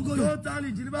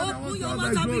 Totally. Deliver me out of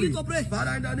my glory.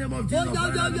 Father, in the name of Jesus. Oh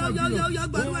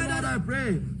Lord, I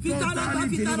pray.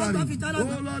 Totally deliver me.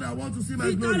 Oh Lord, I want to see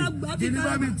my glory.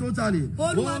 Deliver me totally.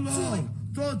 Oh Lord.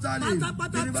 Totally.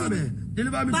 Deliver me.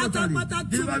 Deliver me totally.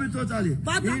 Deliver me totally.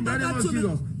 In the name of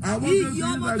Jesus. I want to see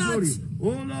my glory.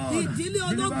 Oh Lord.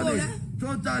 Deliver me.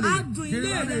 Totally.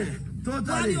 Deliver me.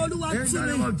 Totally. In the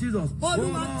name of Jesus. Oh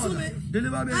Lord.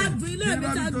 Deliver me.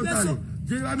 Deliver me totally.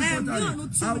 Deliver me totally.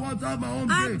 I want to have my own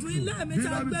breakthrough.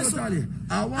 Deliver me totally.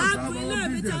 I want to have my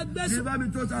own business. Deliver me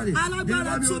totally.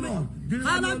 Deliver me, O Lord.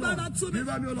 Deliver me, O Lord.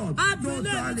 Deliver me, O Lord.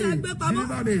 Totally.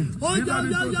 Deliver me. Deliver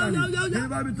me totally.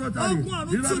 Deliver me totally.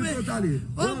 Deliver me totally.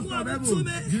 Oh, from heaven.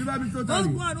 Deliver me totally.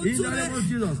 In the name of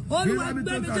Jesus. Deliver me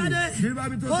totally. Deliver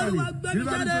me totally.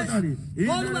 Deliver me totally. In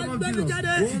the name of Jesus.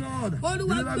 Oh Lord.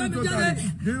 Deliver me totally.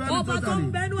 Deliver me totally.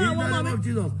 In the name of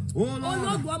Jesus. Oh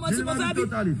Lord. Deliver me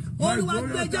totally. My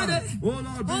glorious God. Oh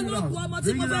Lord, bring it out.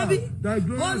 Bring it out. Thy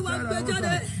glorious God.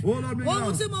 Oh Lord, bring it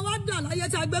out.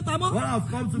 What I've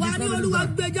come to be done.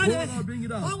 Oh Lord, bring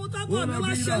it out. Oh Lord,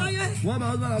 bring it out. What my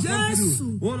husband has come to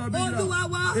do. Oh Lord, bring it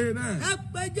out. Amen.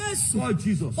 Lord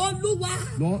Jesus.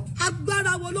 Lord.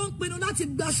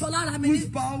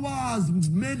 Which power has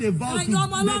made a vow to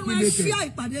make me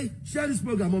naked? Share this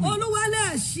program, mommy.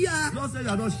 Lord said you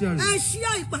are not sharing.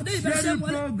 Share the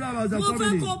program as a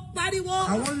community.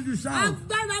 I want you to shout.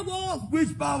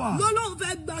 Which power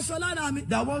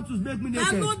that want to make me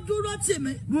naked?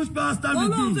 Which power stand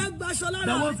with me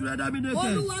that want to render me naked?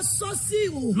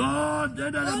 Lord,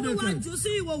 render them naked.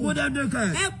 Put them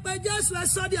naked.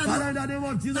 Father, in the name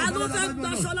of Jesus,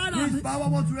 which power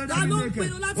want to render me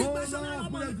naked? Oh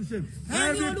Lord, put them to shame.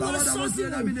 Every power that wants to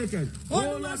render me naked.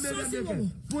 Oh Lord, make them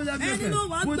naked. Put them naked.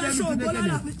 Put them into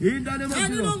nakedness. In the name of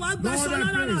Jesus, Lord, I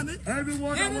pray.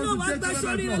 Everyone that wants to take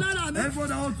away my blood, everyone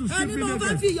that wants to strip me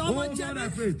naked. Oh Lord, I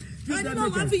pray. Keep them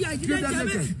naked. Keep them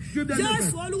naked. Keep them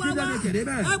naked. Keep them naked.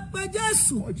 Amen.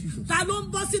 Oh Jesus.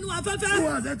 Who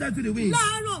has entered to the wind?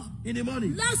 In the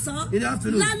morning, in the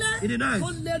afternoon, in the night.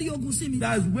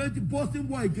 That is waiting, posting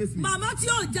war against me.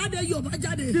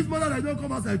 This mother that don't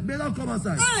come outside, may not come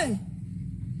outside.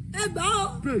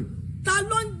 Pray.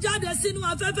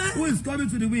 Who is coming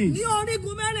to the wind? In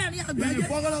the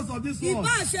four corners of this world.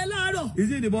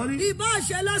 Is it in the morning? Is it in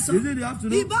the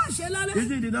afternoon? Is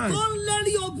it in the night?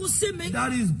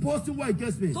 That is posting war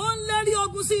against me.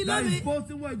 That is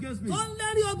posting war against me.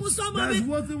 That is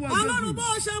posting war against me.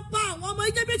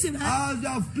 As you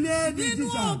have cleared the teacher,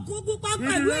 in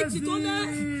the Red Sea,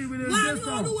 with the great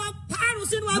storm. Lord,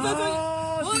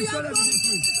 destroy them in the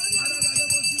street.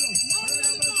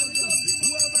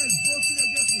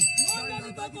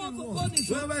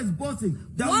 Whoever is boasting,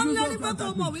 that will use us to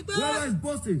attack me. Whoever is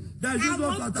boasting, that will use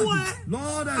us to attack me.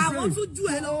 Lord, I pray.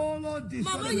 Oh, Lord,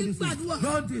 destroy them in this way.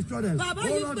 Lord, destroy them. Oh,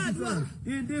 Lord, destroy them.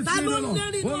 In this way, Lord.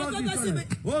 Oh, Lord, destroy them.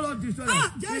 Oh, Lord, destroy them.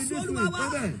 In this way,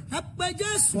 amen.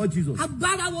 For Jesus.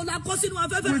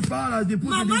 Which power has been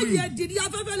put in the wind?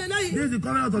 This is the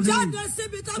covenant of the wind.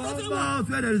 Come out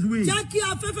where there is wind. Let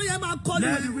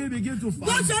the wind begin to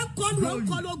fight. As you are blowing,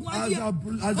 you are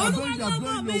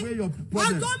blowing away your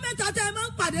problems.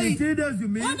 The 3 days you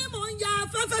mean, I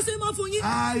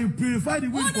purify the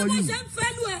wind for you.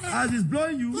 As it's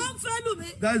blowing you,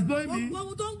 that is blowing me.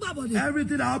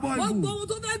 Everything that harbor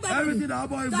evil, everything that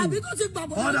harbor evil,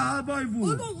 all that harbor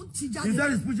evil, is that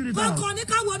is pushing it out.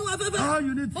 All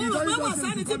you need to do is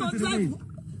to come into the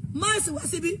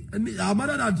wind. Our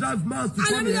mother that drives miles to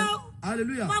come here.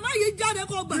 Hallelujah.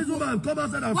 This woman, come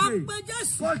outside and pray.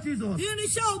 For Jesus,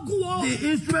 the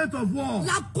instrument of war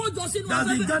that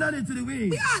is gathered into the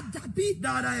wind,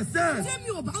 that I said,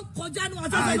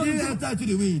 I didn't enter into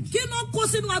the wind.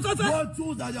 What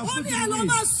tools that you have put in the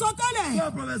wind? You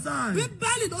are prophesying. The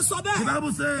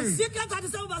Bible says,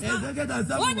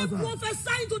 prophesying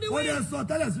to the wind.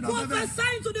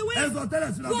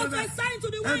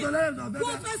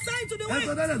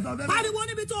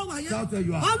 Shout where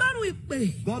you are.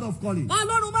 God of calling.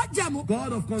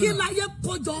 God of calling.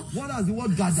 What has the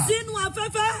word gathered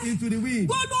into the wind?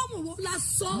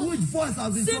 Which voice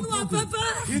has been spoken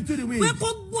into the wind?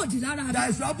 That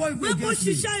is rabble against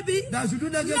me. That should do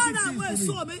negative things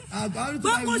to me.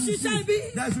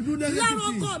 That should do negative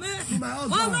things to my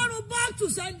husband.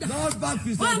 Lord, back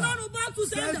to sender.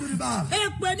 Send to the back.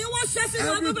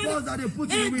 Every force that they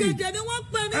put in the wind.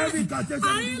 Every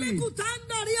contention in the wind.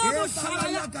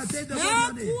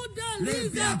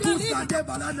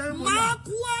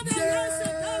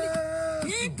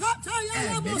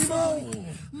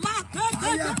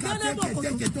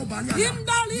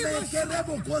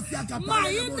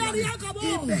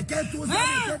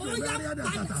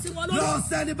 Lord,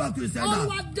 send it back to the sender.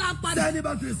 Send it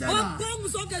back to the sender.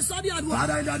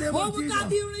 Father, in the name of Jesus,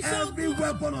 every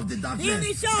weapon of the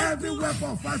darkness, every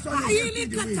weapon fashioned against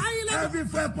the wind, every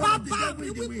weapon of the devil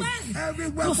in the wind, every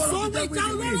weapon of the devil in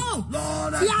the wind,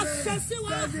 Lord, I pray,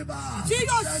 send it back. Send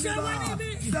it back.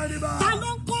 Send it back.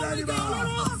 Send it back.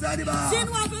 Send it back.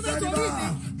 Send it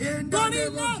back. In the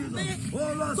name of Jesus.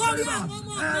 Oh Lord, send it back.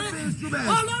 Every instrument,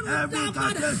 every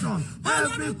incantation,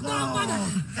 every call,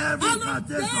 every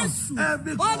incantation,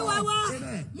 every call.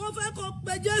 Amen.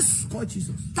 Call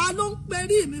Jesus.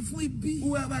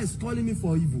 Whoever is calling me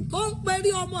for evil,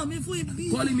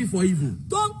 calling me for evil,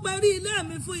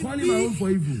 calling my own for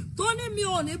evil,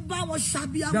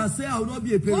 that say I will not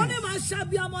be a parent,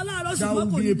 that will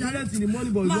be a parent in the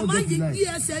morning but will not get tonight.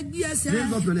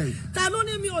 Raise up your leg.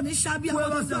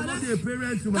 Whoever says I will not be a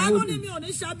parent to my old age,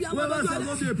 whoever says I will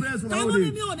not be a parent to my old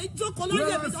age,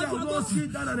 whoever says I will not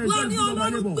sit down and enjoy the my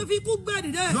neighbor,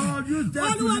 Lord, use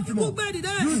that to lift him up.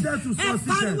 Use that to sustain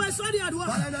them.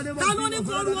 Father, in the name of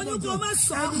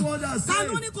Jesus, everyone that says I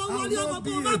will not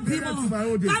be a parent to my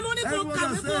old age, everyone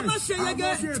that says I will not be a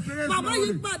parent to my old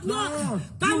age, Lord,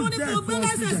 use that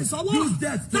to use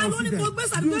that to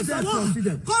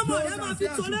come on, Emma,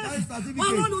 fit to let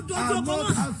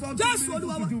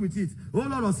do with it. Oh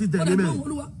Lord, sit there. Amen.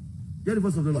 Get the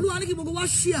voice of the Lord.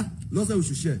 Lord said we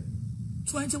should share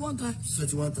 21 times.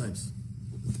 21 times.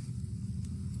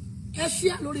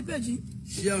 Share on your page.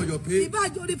 Share on your page. If you are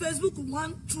on Facebook,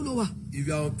 if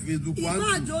you are on Facebook, if you are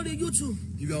on YouTube,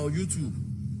 if you are on YouTube,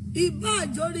 if you are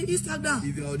on Instagram,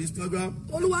 if you are on Instagram,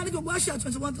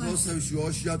 God said we should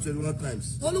all share 21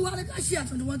 times.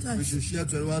 We should share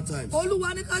 21 times.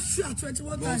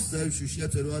 God said we should share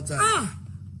 21 times.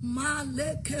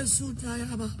 Maleke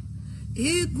sutayaba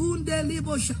igunde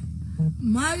libosha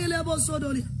maile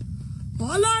bosodolia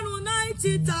Ọlọ́run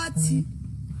 90-30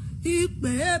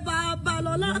 ìpè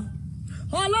Babalọ́lá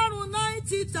Ọlọ́run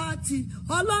 90-30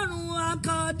 Ọlọ́run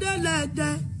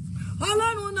akandélẹ̀dẹ̀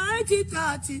Ọlọ́run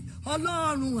 1930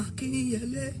 Ọlọ́run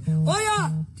Akínyẹlé ó yá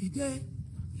dìde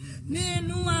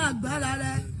nínú agbára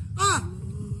rẹ̀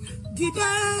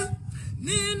dìde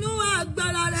nínú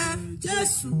agbára rẹ̀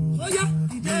Jésù ó yá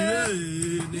dìde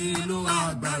nínú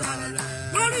agbára rẹ̀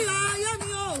lórí ayé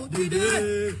mi ó dìde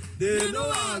nínú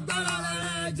agbára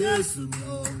rẹ̀ Jésù mi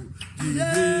ó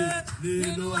dìde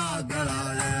nínú agbára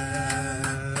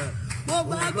rẹ̀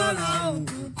gbogbo agbára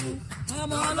òkùnkùn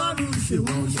ọmọ Ọlọ́run ṣe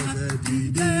wọ́n ṣe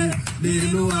dìde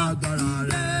nínú agbára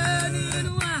rẹ̀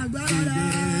nínú agbára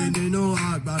rẹ̀ nínú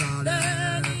agbára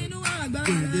rẹ̀ nínú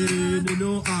agbára rẹ̀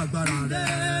nínú agbára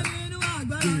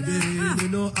rẹ̀ dìde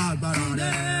nínú agbára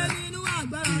rẹ̀ nínú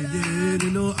agbára rẹ̀ dìde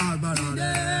nínú agbára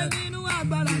rẹ̀ nínú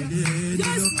agbára rẹ̀ dìde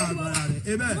nínú agbára rẹ̀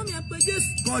amen.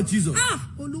 God Jesus.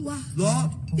 Olúwa.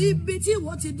 Lord. Ibi tí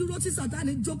ìwọ ti dúró tí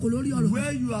Sátánì jókòó lórí ọ̀rọ̀.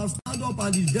 Where you have stand up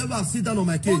and the devil has sit down on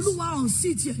my case. Olúwa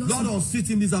unseat yẹ lọ́sàn. Lord unseat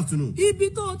him this afternoon. Ibi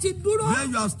tó ti dúró. Where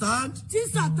you have stand. Tí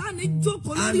Sátánì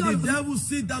jókòó lórí ọ̀rọ̀. And the devil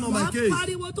sit down on my case. Wàá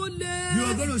pariwo tó lé. You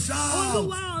are going to shout.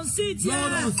 Olúwa unseat yẹ.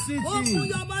 Lord unseat him. Open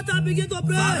your mouth and begin to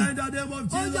pray. Father in the name of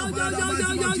Jesus.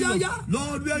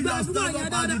 Lord where you have stand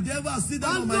up and the devil has sit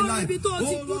down on my life.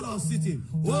 Oh Lord unseat him.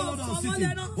 Oh Lord unseat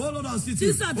him. Oh Lord unseat him.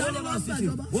 Oh Lord unseat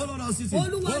him. Oh Lord unseat him. Oh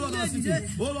Lord unseat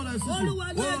him. Oh Lord unseat him.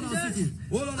 Oh Lord unseat him.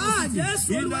 Oh Lord unseat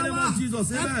him. In the name of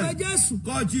Jesus. Amen.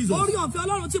 God Jesus.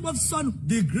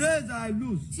 The grace that I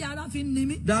lose. That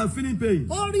I'm feeling pain.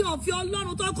 Those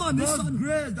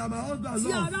grace that my husband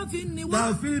lost. That I'm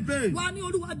feeling pain.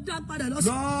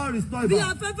 Lord restore it.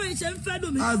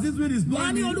 As this wind is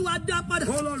blowing me. Oh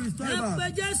Lord restore it.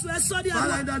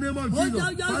 Father in the name of Jesus.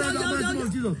 Father in the name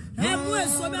of Jesus.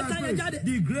 Lord I pray.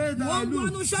 The grace that I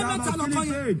lose. That I'm feeling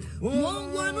pain.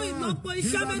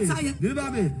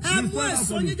 Deliver me. The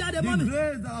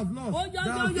grace that I've lost. That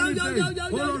I'm feeling pain.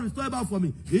 Oh Lord restore it back for me.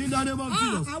 In the name of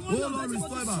Jesus. Oh Lord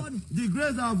restore it back. The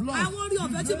grace that I've lost.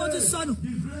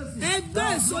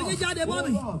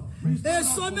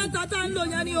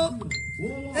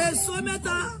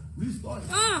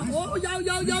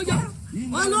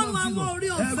 Ọlọ́run àwọn orí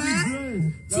ọ̀fẹ́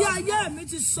tí ayé mi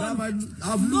ti sọnù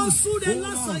lọ súre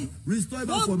lọ́sàn yìí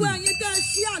gbogbo ẹ̀yin tẹ́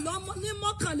ṣí àlọ́ ní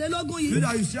mọ́kànlélógún yìí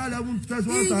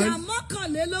ìyá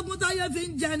mọ́kànlélógún táyé fi ń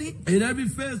jẹ ni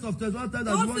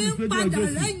ó fi ń padà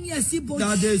lẹ́yìn ẹ̀ sí bòjì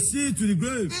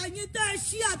ẹ̀yin tẹ́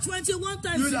ṣí à 21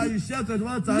 times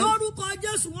lórúkọ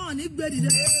Jésù wọn ò ní gbé dìde.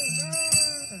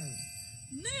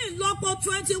 Ní ìlọ́po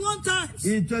 21 times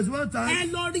ẹ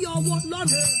lọ rí ọwọ́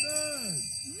lọ́nà.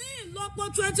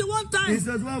 21 times.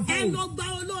 Ẹ lọ gba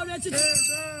olóore títí.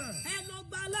 Ẹ lọ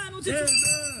gba aláàánú títí.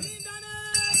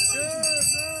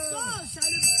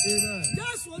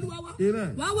 Jésù Olúwa wa.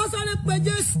 Wà á wọ́ sáré pé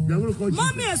Jésù.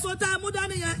 Mọ́mí èso tá a mú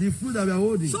dání yẹn. The fruit that we are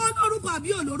holding. Sọ lórúkọ àbí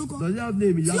olórúkọ? Does it have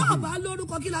name? Tí ò bá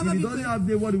lórúkọ kí la fẹ́ fi pè? If it doesn't have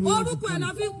name, what do we want to put? Orúkọ ẹ̀ la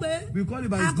fi ń pè. We call it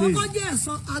by his name. Àkọ́kọ́ jẹ́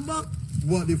ẹ̀sán àgbọn.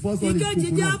 What the first one is coconut. Ìkejì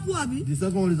jẹ́ apple àbí? The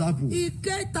second one is apple.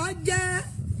 Ìkẹta jẹ́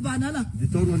banana. The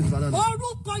third one is banana.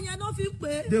 Orúkọ yẹn náà fi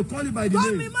pè. They call it by the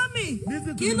name. Mami,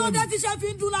 kí ló dé tí ṣe fi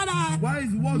ń dún lára? Why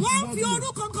is what? Wọ́n fi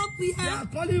orúkọ kan pè ẹ́. They are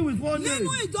calling with one name.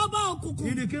 Nínú ìjọba òkùnkùn.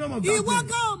 In the kingdom of darkness. Ìwọ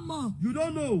gan mọ̀. You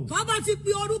don't know. Tó bá ti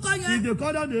pe orúkọ yẹn. If they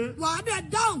call that name. Wà á dẹ̀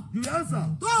dáhùn. You answer.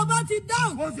 Tó o bá ti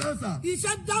dáhùn. What's your answer?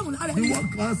 Iṣẹ́ dáhùn lára ẹ̀. The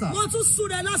work answer. Wọ́n tún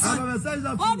súre lásán.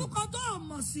 Orúkọ tó o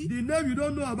mọ̀ sí. The name you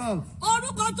don't know about.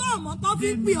 Orúkọ tó o mọ̀ tó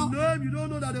fi pè ọ́. The name you don't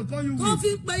know that they call you with. Tó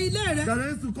fi pe ilé rẹ̀. That they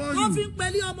used to call you. Tó fi pe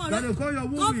ilé ọmọ rẹ̀. That they call your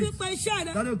womb with. Tó fi pe iṣẹ́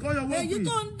rẹ̀. That they call your womb with. Èyí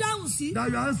tó ń dáhùn sí. That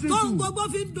you are answering to. Tó ń gbogbo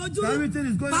fi ń dojú. Everything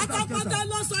is going pátápátá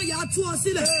lọ́sàn yà á tú ọ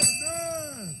sílẹ̀.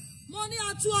 Mo ní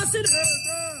a tú ọ sílẹ̀.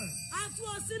 A tú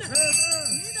ọ sílẹ̀.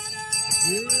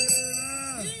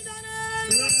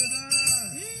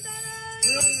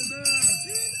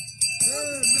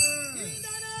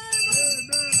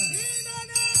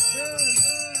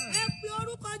 Ẹ pe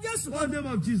orúkọ Jésù. One name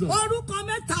of Jesus. Orúkọ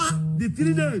mẹ́ta. The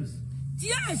three names. Tí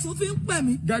èso fi ń pè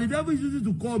mí. That the devil uses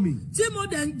to call me. Tí mo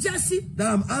dẹ̀ ń jẹ́ sí. That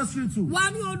I'm answering to.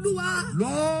 Wà ní Olúwa.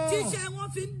 Lord. Tíṣẹ́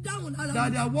wọn fi ń dáhùn lára.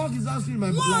 That their work is answering my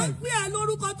life. Wọ́n pè é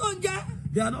lórúkọ tó ń jẹ́.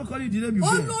 They are not calling the name you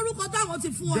bear. Olórúkọ táwọn ti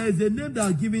fún ọ. There is a name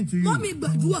that is given to you. Mọ́mí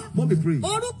gbàdúrà. Mọ́mí pray.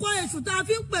 Orúkọ èṣù tá a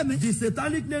fi ń pè mí. The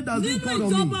satanic name that has been called on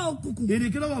me. Nínú ìjọba òkùnkùn. In the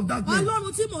kingdom of darkness.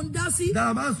 Ọlọ́run tí mò ń dá sí. That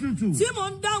I'm answering to. Tí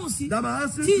mò ń dáhùn sí. That I'm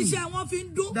answering to. Tí iṣẹ́ wọn fi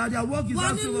ń dún. That their work is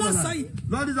answering over my life.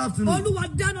 Lord this afternoon. Olúwa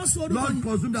dáná sí orúkọ yìí. Lord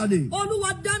consume that name.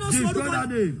 Olúwa dáná sí orúkọ yìí. Destroy that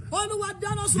name. Olúwa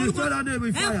dáná sí orúkọ yìí. Destroy that name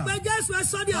with fire. Ẹ pé Jésù ẹ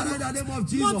sọ́ di àná. Father in the name of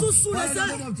Jesus. Mo tún súre sẹ́. Father in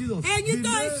the name of Jesus. Ẹ̀yin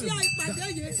tó ń ṣe àìpàdé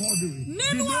yìí.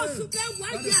 Nínú oṣù kẹwàá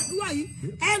yìí àdúrà yìí.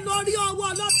 Ẹ lọ rí ọwọ́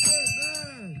Ọlọ́run.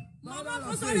 Mama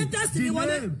kò sáré test ni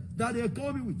wọlé. That they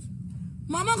call me with.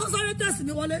 Mama ko sáré test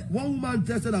mi wọlé. One woman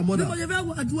tested her mother. Bí mo ṣe fẹ́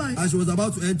wọ àdúrà yìí. And she was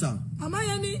about to enter. Mama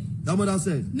yẹn ní. That mother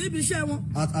said. Níbi iṣẹ́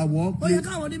wọn. At her work. Ó yẹ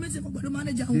káwọn ní meeting pẹ̀lú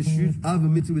manager wọn. They should have a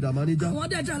meeting with her manager. Àwọn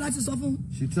dẹ̀ try láti sọ fún.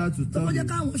 She tried to tell him. Ó yẹ him.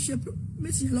 káwọn ṣe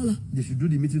meeting yẹn lọ́la. They should do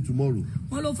the meeting tomorrow.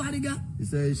 Wọ́n ló fárígá.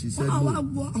 She said no.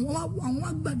 Àwọn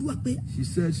wá gbàdúrà pé. She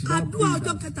said she don't pray. Àdúrà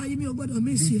ọjọ́ kẹta yìí mi ò gbọ́dọ̀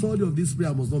miss it. The third of this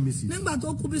prayer must not miss it. Nígbà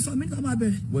tó kú bí sọ mí ká máa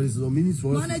bẹ̀rẹ̀. When it's some minutes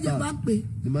for us to Manager start. bá pè.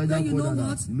 The manager called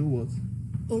her. You know what?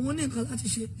 Òun ní nǹkan láti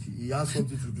ṣe. He has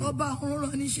something to do. Ọba ọ̀run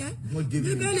rán níṣẹ́.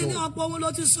 Bíbélì ní ọ̀pọ̀ òun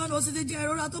ló ti sọnù ó sì ti jẹ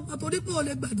ìrora tó pọ̀ torí pé ò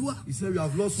lè gbàdúrà. He said we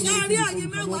have lost so many people. Ṣé rí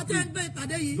àyè mẹ́wàá tẹ́ ń gbé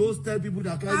ìpàdé yìí? Those 10 people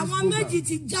that carry this program. Àwọn méjì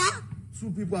ti já.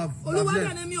 2 people have left.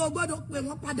 Olúwa ní mi ò gbọ́dọ̀ pè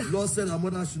wọ́n padà. Lord said our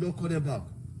mother should not call them back.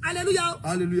 Hallelujah.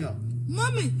 Hallelujah.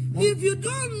 Mommy, if you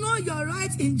don't know your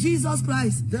right in Jesus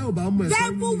Christ, devil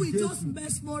will just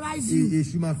mesmerize you.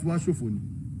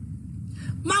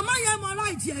 Mama yẹn mọ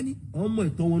right yẹn ni. Ọmọ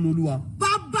ìtọ́ wọn ní Olúwa.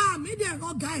 Bàbá mi dẹ̀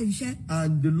rán ọ̀gá ẹ̀ iṣẹ́.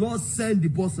 And the Lord sent the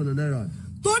boss on an errand.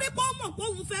 Torí pé ó mọ̀ pé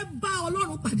òun fẹ́ bá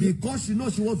Ọlọ́run pàdé. Because she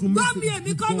knows she wants to meet God. Bámi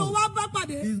èmi kọ́ ló wá bá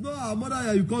pàdé. It's not our mother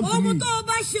that you come to me. Ohun tó o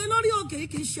bá ṣe lórí òkè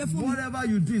kì í ṣe fún mi. Whatever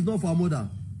you do is not for our mother.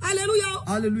 Hallelujah.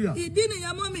 Hallelujah. Ìdí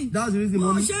nìyẹn mọ́mì. That's the reason,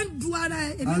 mommy. Mo ṣe ń du ara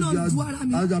ẹ̀, èmi náà ń du ara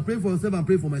mi. As you are praying for yourself, I'm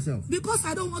praying for myself. Because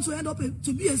I don't want to end up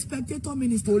to be a spectator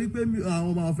minister. Torí pé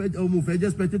ọmọ òfẹ́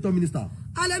jẹ́ spectator minister.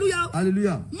 Hallelujah.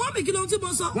 Hallelujah. Mọ́mì kí ló ń tí mo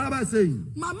sọ? What am I saying?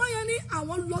 Màmá yẹn ní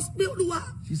àwọn lọ sí Olúwa.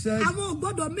 She said. Àwọn ò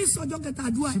gbọ́dọ̀ miss ọjọ́ kẹta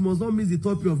àdúrà. She must not miss the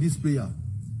topic of this prayer.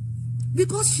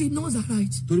 Because she knows her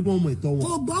right. Torí pé ọmọ ìtọ́ wọn.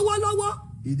 Kò gbọ́wọ́ lọ́wọ́.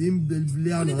 He didn't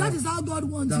lay on her. That is how God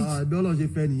wants it. Bí Ọlọ́run ṣe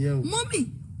fẹ́ nìyẹn o. Mọ́mì,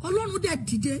 Ọlọ́run dẹ̀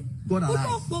dìde. God arise.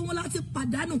 Olóòpọ̀ wọn láti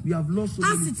pàdánù. We have lost so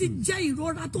many things. A sì ti jẹ́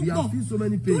ìrora tó pọ̀. We have feel so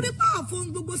many pains. Torí pé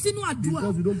àfọ̀n gbogbo sínú àdúrà.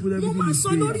 Because we don't put everything in prayer. Mo máa sọ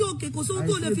lórí òkè kò sóhun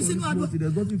tó lè fi sínú àdúrà.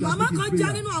 Màmá kan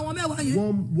já nínú àwọn mẹ́wàá yẹn.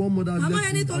 One mother left. Màmá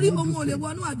yẹn nítorí òun ò lè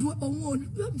wọnú àdúrà. Òun ò ní.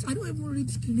 I don't even read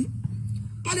kìíní.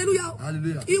 Hallelujah.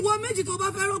 Hallelujah. Ìwọ méjì tó bá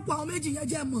fẹ́ rọ́pò àwọn méjì yẹn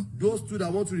jẹ́ mọ̀. Those 2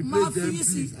 that want to replace them,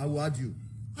 please, I will add you.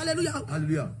 Hallelujah.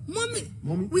 Hallelujah. Mommy,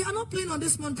 we are not playing on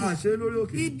this mountain. That's the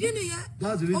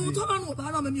reason. Ohun tó lọ́run ò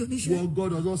bá rán mi ò ní ṣe. What God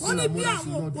does not say that mother should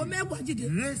not do.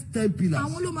 Raise 10 pillars.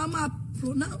 Àwọn ló máa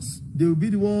pronounce. They will be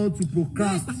the one to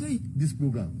procrast this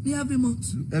program. Ní every month.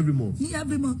 Every month. Ní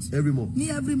every month. Every month. Ní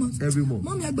every month. Every month.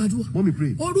 Mommy ẹ gbàdúrà. Mommy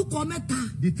pray. Orúkọ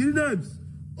mẹ́ta. The 3 names.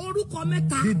 Orúkọ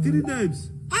mẹ́ta. The 3 names.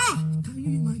 Can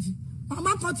you imagine?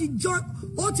 Mama kan ti jọ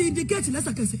ó ti indicate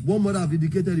lẹ́sẹ̀kẹsẹ̀. One mother have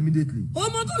indicated immediately.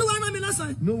 Ọmọ tó lè wá rán mi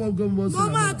lásán. No one go must. Mo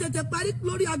máa tètè parí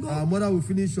lórí aago. Our mother will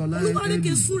finish online. Olúwa ní kí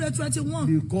n súre 21.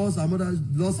 Because our mother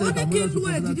lost her mother to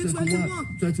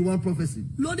 21 prophecy.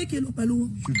 Lóní kí n lò pẹ̀lú wọn.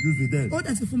 Should use with them. Ó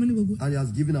dẹ̀ ti fún mi ní gbogbo. And he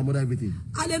has given our mother everything.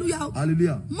 Hallelujah.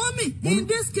 Hallelujah. Mommy, in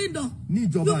this kingdom, you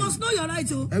must know your right.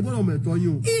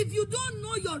 If you don't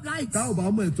know your right,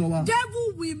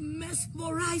 devil will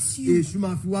mesmerize you. When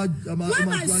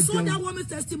I saw that woman's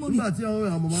testimony,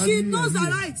 she knows her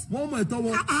right. Mama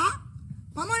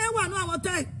yẹn wà ní àwọn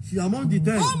tẹ́. She among the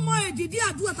 10. Ọmọ èdìdí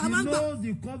àdúrà tá a máa ń gbà. She knows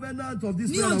the covenant of this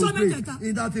prayer we pray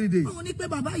in that 3 days. Àwọn ní pé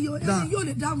bàbá yóò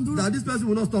lè dáhùn dúró. That this person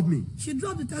will not stop me. She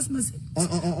dropped the text message.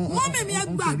 Mọ́mí mi ẹ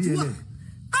gbàdúrà.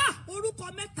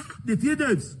 Orúkọ mẹ́ta. The 3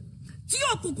 names. Tí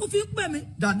òkùnkùn fi ń pè mí.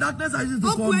 That darkness I used to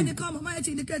call me. Ọkùnrin ẹnìkan màmá yẹn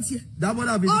ti indicate yẹ. That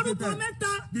mother have indicated. Orúkọ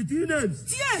mẹ́ta. The 3 names.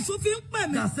 Tí èso fi ń pè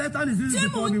mí. That Satan is using to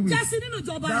call me with. Tí mo ń jẹ́sí nínú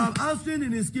ìjọba rẹ̀. That I'm answering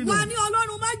in his kingdom. Wà ní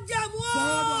Ọlọ́run má jẹ̀mú o.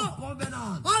 God of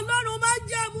covenant. Ọlọ́run má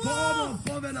jẹ̀mú o. God of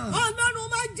covenant. Ọlọ́run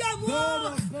má jẹ̀mú o. God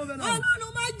of covenant.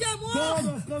 Ọlọ́run má jẹ̀mú o. God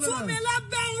of covenant. Fún mi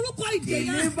lábẹ́ orúkọ ìdè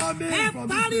yẹn. Deliver me from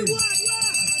this pariwo thing.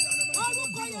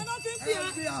 orúkọ yẹn ló fi ń fi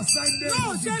Every ẹ́. assignment Yóò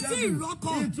of ṣe the tí devil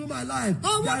ìrọ́kọ̀. into my life.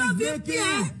 Owó That ló is fi ń fi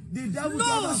ẹ́. making the devil to Lóò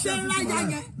have ṣe access into ráyà my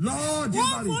yẹn. life. Lord, Wọ́n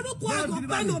deliver me. forúkọ Lord, ẹ̀gọ́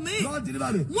deliver pẹ̀lú me. mi. Lord,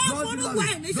 deliver me. Wọ́n Lord, forúkọ deliver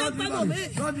me. ẹ̀níṣẹ́ Lord, pẹ̀lú deliver mi.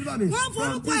 me. Lord, deliver me. Wọ́n From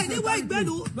forúkọ this ẹ̀níwé satanic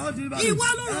ìgbẹ́lu. thing. Lord, deliver me. Ìwọ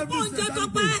ló rò pé Every oúnjẹ satanic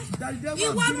tọpẹ́. thing that the devil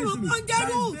has Ìwọ ló given rò to pé me. oúnjẹ That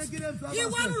rù. is making them to have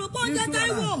Ìwọ ló rò pé access oúnjẹ into my tẹ́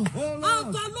wò. life. Oh, Lord.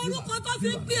 Ọ̀tọ̀ lórúkọ tó fi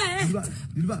ń pè ẹ́.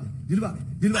 Deliver me. Deliver me.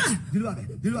 Deliver me. Deliver me.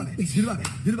 Deliver me. Deliver me.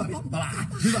 Deliver me. Baba.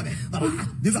 Deliver me. Baba.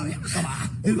 Deliver me. Baba.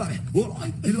 Deliver me. Oh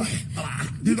Lord. Deliver me. Baba.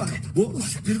 Deliver me. Oh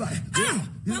Lord. Deliver me.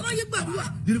 Màmá yìí gbàdúrà.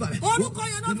 Deliver me. Orúkọ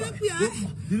yẹn ló fi ń pè ẹ́.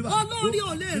 Olórí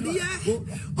ò lè rí ẹ́.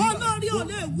 Olórí ò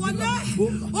lè wọlé.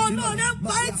 Olórí ń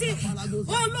pa ẹ́ tì.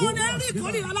 Olórí ń rí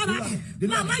ìkórìíra lára.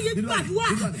 Màmá yìí gbàdúrà.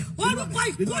 Orúkọ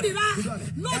ìkórìíra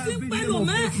ló fi ń pẹ́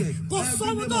lòmẹ́. Kò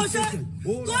sọ́mu tó ṣe.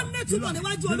 Tó ní túbọ̀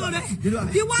níwájú olóore.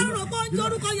 Ìwà rò pé oúnjẹ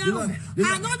orúkọ yẹn rò.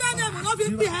 Ànọ́dá ni èmi ló fi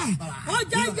ń pè ẹ́. Ó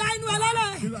jẹ́ ìjà inú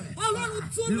ẹlẹ́lẹ̀. Ọlọ́run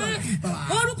tún mi.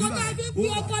 Orúkọ tó fi ń fi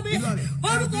ọkọ mi,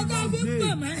 orúkọ tó fi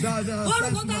pè mí,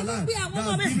 orúkọ tó fi pè àwọn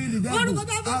ọmọ mi, orúkọ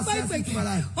tó fi pè ìpèkì,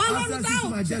 Ọlọ́run tá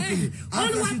ò jẹ́,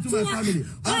 Olúwa tú wa,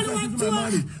 Olúwa tú wa,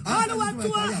 Olúwa tú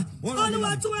wa,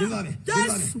 Olúwa tú wa,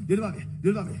 Jésù.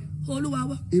 Olúwa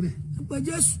wa. Amen. Pé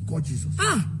Jésù. God Jesus.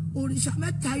 Òrìṣà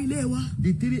mẹ́ta ilé wa.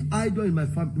 The 3 idols in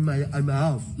my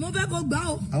house. Mo fẹ́ kó gbà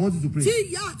ó. I want you to pray. Tí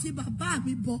ìyá àti bàbá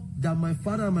mi bọ. That my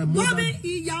father and my mother. Mọ́mí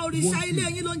ìyá òrìṣà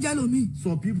ilé yín ló ń jẹ lómi.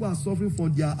 Some people are suffering for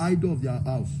their idol of their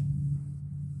house.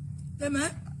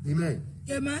 Amen. Amen.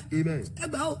 Amen. Amen. Ẹ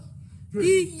gbà ó.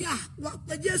 Ìyá wa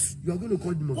pé Jésù. You are going to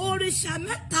call them. Òrìṣà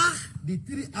mẹ́ta. The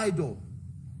 3 idols.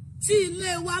 Tí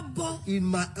ilé wa bọ. In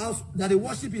my house, that they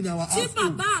worship in our house. Tí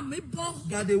bàbá mi bọ.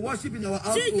 That they worship in our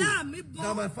house. Tí ìyá mi bọ.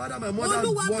 That my father, my mother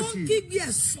Olúwa tó worship. kígbe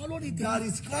ẹ̀san lórí tèmi. That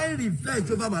is crying revenge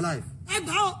over my life. Ẹ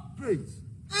gbà ó. Praise.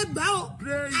 Ẹ gbà ó.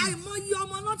 Praise. Àìmọye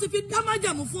ọmọ náà ti fi dá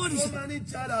májẹ̀mú fún òrìṣà. So many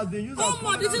child has been used as Ọmọ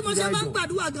ọdún tí mo ṣe máa ń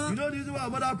gbàdúrà gan. You know the reason why our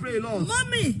mother pray a lot?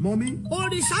 Mommy.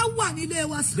 Òrìṣà wà nílé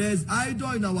wa sí. There's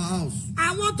idol in our house.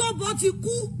 Àwọn tó bọ ti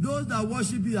kú. Those that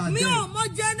worship it are Mi dead. ò mọ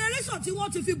generation tí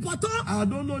wọ́n ti fi bọ̀ tán. I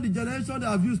don't know the generation they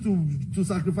have used to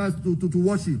sacrifice to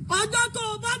worship. Ọjọ́ tó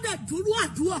o bá dẹ̀ dúró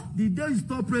àdúrà. The day you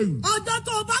stop praying. Ọjọ́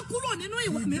tó o bá kúrò nínú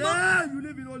ìwà mímọ́. The day you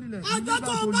live in holiness. Ọjọ́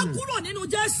tó o bá kúrò nínú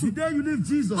Jésù. The day you leave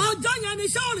Jesus. Ọjọ́ yẹn ni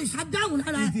iṣẹ́ òrìṣà dáhùn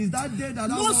lára. It is that day that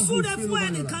Mo súre fún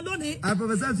ẹnìkan lónìí. I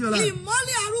prophesy to your life.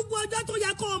 Ìmọ́lẹ̀ arúgbó ọjọ́ tó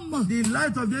yẹ kó o mọ̀. The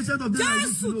light of the ancient of days that you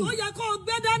need Jésù to know. tó yẹ kó o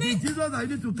gbé dání. The Jesus that you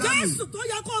need to carry. Jésù tó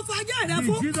yẹ kó o fàyè rẹ The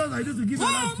fún. Jesus that you need to give your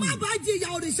life Kó o má to. bàa jìyà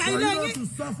òrìṣà For ilé you not yín. to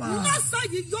suffer. Lọ́sàn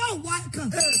yìí yóò wá ẹ̀kan.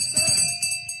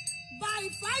 By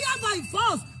fire, by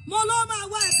force, mo ló máa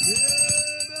wá ẹ̀kan.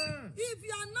 Amen. If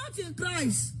you are not in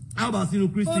Christ, How about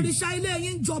Sinu Christi? òrìṣà ilé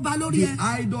yín ń jọba lórí ẹ. The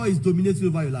idol is dominating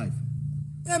over your life.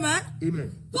 Amen. Amen.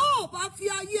 Tó o bá fi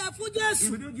ayé ẹ fún If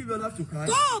Jésù. you don't give your life to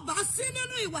Christ, Tó o bá sí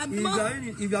nínú ìwà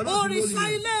mímọ́. if you are not in Òrìṣà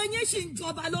holiness, ilé yín sì ń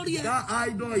jọba lórí ẹ. that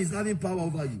idol is having power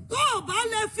over you. Tó o bá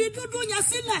lè fi dúdú yẹn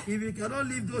sílẹ̀. If you cannot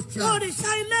leave those chairs,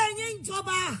 Òrìṣà ilé yín ń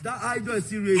jọba. that idol is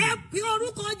still Ẹ reigning. pe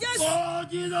orúkọ Jésù. Oh,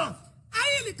 Jesus!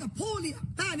 Ayélujá Pọ́ọ̀lì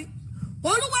àtàní.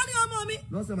 Olúwa ní ọmọ mi.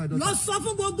 Lord said, my daughter, Lọ sọ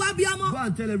fún gbogbo abiyamọ. go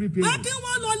and tell every Pé parent kí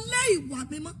wọ́n lọ lé ìwà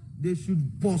mímọ́. they should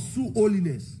pursue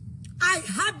holiness. I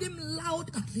heard him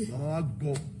loud and clear. Oh,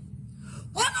 God.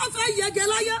 Ó náà fẹ́ yege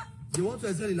láyé. They want to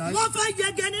excel in life. Wọ́n fẹ́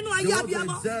yege nínú They ayé want to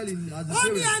abiyamọ. excel in as a Ó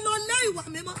ní ẹ parent. lọ lé ìwà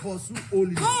mímọ́. Pursue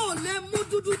holiness. Ó lè mú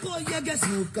dúdú kó yege sí.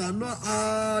 You cannot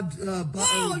add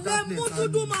Ó lè darkness mú and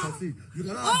dúdú mọ́. succeed. You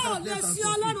cannot Ó add lè darkness and sí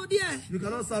Ọlọ́run succeed. díẹ̀. You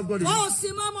cannot serve God Ó in sì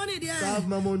Mámọ́nì díẹ̀. Serve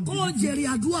Mammon Kó jèrè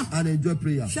àdúrà. and enjoy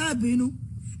prayer. Ṣé ìbínú?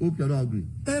 Hope you are not agree.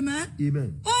 Amen.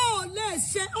 Amen. Ó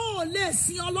lè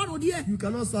sin Ọlọ́run díẹ̀. You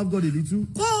cannot serve God a little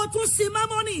Kó o tún sin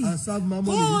Mámọ́nì. and serve Mammon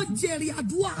Kó a o little jèrè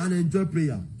àdúrà. and enjoy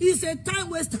prayer. It's a time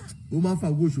waster. O máa ń fa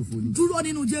owó ṣòfò ni. Dúró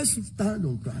nínú Jésù. Stand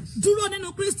on Christ. Dúró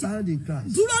nínú Kristi. Stand in Christ.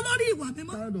 Dúró lórí ìwà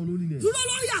mímọ́. Stand on holiness. Dúró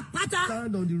lórí àpáta.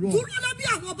 Stand on the rock. Dúró lórí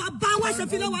àwọn bàbá wa ṣe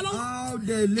fi lé wa Stand on lọ́wọ́. how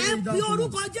they lay Ẹ down pe for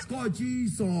orúkọ us. Jésù. God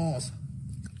Jesus.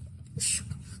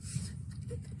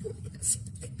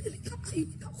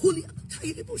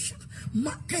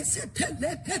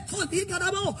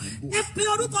 Ẹ pe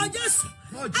orúkọ Jésù.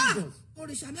 God Jesus.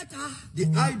 Òrìṣà mẹ́ta. The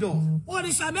idol.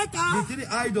 Òrìṣà mẹ́ta. The 3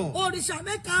 idol. Òrìṣà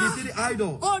mẹ́ta. The 3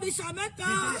 idol. Òrìṣà mẹ́ta.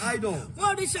 The 3 idol.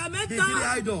 Òrìṣà The mẹ́ta.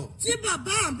 3 idol. Tí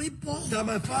bàbá mi bọ̀. That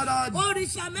my father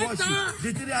Òrìṣà mẹ́ta. worship.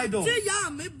 The 3 idol. Tí ìyá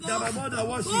mi bọ̀. That my mother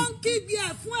worship. Tó ń kígbe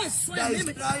ẹ̀ fún ẹ̀sùn That ẹ̀mí is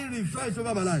mi. crying revenge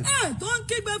over my life. Tó ń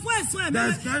kígbe fún ẹ̀sùn ẹ̀mí That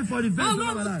mi. is crying for revenge over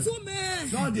my Ọlọ́run life. tú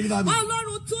mi. Lord deliver me.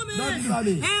 Ọlọ́run tú mi. Lord deliver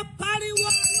me. Ẹ pariwo.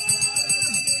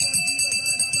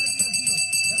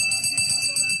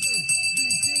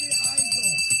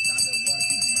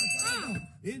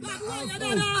 Gbàdúrà yẹn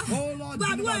dáadáa.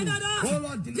 Gbàdúrà yẹn dáadáa.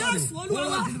 Jésù Olúwa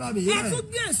wa. Ẹ tún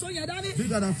gbé èso yẹn dání.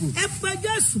 Ẹ pè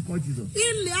Jésù.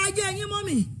 Ilẹ̀ ayé yín mọ́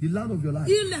mi. The land of your life.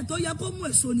 Ilẹ̀ tó yẹ kó mú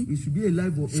èso ni. It should be a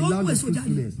land of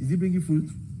fruitfulness. Is it bringing fruit?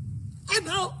 Ẹ bẹ̀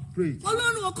ọ́. Pray.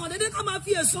 Ọlọ́run ọkàn dédé ká máa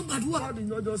fi èso gbàdúrà. God did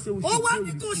not just say we Ó should wá pray ní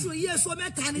with kóṣù fruit. yí èso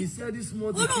mẹ́ta ni. He said this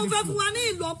month Ọlọ́run fẹ́ fún wa ní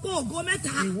ìlọ́po ògo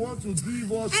mẹ́ta. He wants to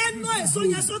give us Ẹ ná èso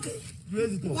yẹn sókè.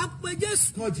 Raise it Wá up. pe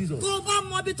Jésù. Call Jesus. Tó o bá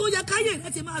mọ ibi tó yẹ káyé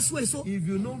rẹ ti máa so èso. If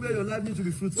you know where your life needs to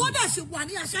be fruitful Tó dẹ̀ ṣe wà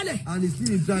ní aṣálẹ̀. and it's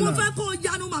still in dry Mo land, fẹ́ kó o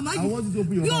yanu màmá I yìí. want you to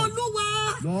open your Bí mouth.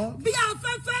 Olúwa. Lord, Bí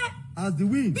afẹ́fẹ́. as the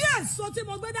wind, Bí èso tí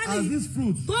mo gbé as dání. this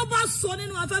fruit, Tó bá so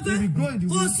nínú afẹ́fẹ́. If we grow in the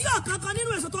Kò wind, sí ọ̀kankan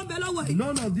nínú èso tó ń bẹ lọ́wọ́ yìí.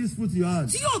 none of these fruit in your hand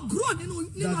Tí yóò grow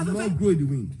nínú that will afẹ́fẹ́. not grow in the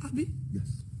wind. Àbí? Yes.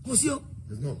 Kò sí o.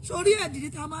 There's not. Sórí ẹ̀dìdì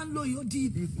tá a máa ń lo yìí ó di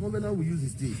ibi. The covenant we use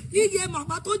is this. Iye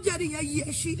màmá tó jẹ́rìí yẹn yí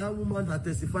ẹ sí. That woman that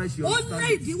testifies she Ó lé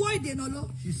understands. ìdíwọ́ ìdènà lọ.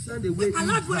 She sent away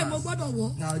Aládùúrà ẹ̀ mo his gbọ́dọ̀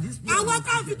wọ̀. Now this prayer Àwọn was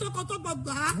ká fi given. tọkàntọkàn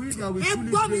gbà á. We that we Ẹ truly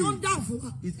gbọ́ mi pray. ó ń dà fún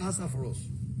wa. It's answer for us.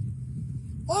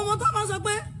 Ọmọ tó máa sọ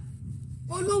pé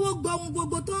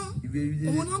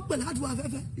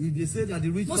If they say that the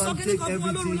rich man take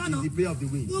everything in the prayer of the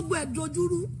wind,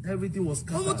 everything was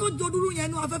scattered.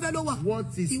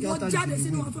 What is scattered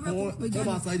in the wind? Come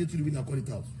outside into the wind and call it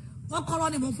out.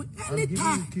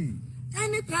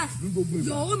 Anytime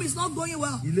your home is not going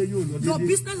well, your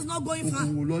business is not going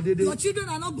fine, your children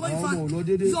are not going fine,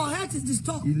 your health is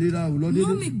disturbed,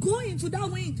 mommy, go into that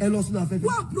wind. Go and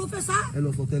prophesy.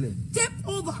 Take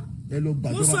over. I'm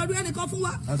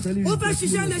telling you,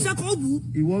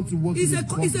 he wants to work.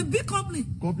 It's a big company.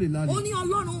 Only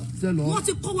alone.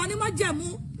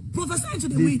 Prophesy into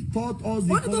the wind.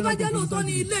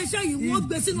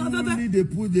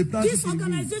 This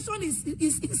organization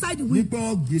is inside the wind.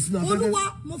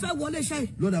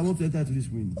 Lord, I want to enter into this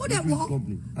wind. This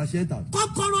company. I should enter.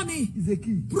 It's a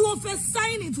key.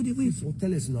 Prophesying into the wind.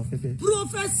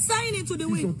 Prophesying into the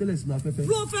wind.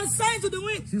 Prophesying into the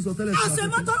wind. As a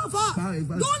matter of fact,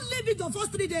 don't leave it the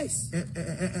first 3 days. The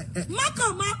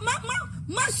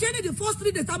first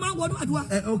 3 days.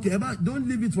 Okay, don't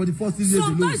leave it for the first 3 days.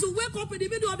 Sometimes you wake up in the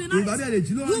middle of the night,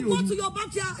 you go to your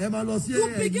backyard, you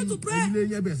begin to pray, you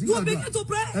begin to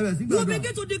pray, you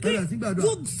begin to decree,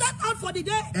 you set out for the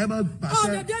day, on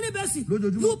a daily basis,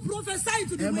 you prophesy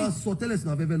into the wind.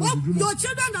 Your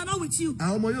children are not with you, they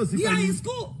are in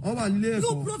school,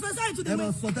 you prophesy into the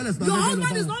wind. Your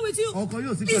husband is not with you,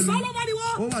 he's all over the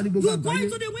world, you go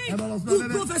into the wind, you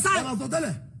prophesy.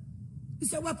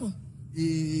 It's a weapon.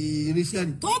 If you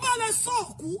can call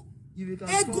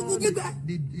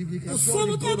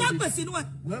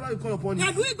whenever you call upon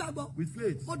it with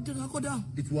faith,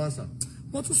 it will answer.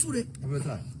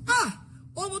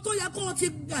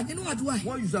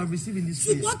 What you have received in this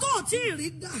faith, but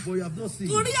you have not seen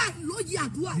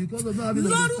because of not having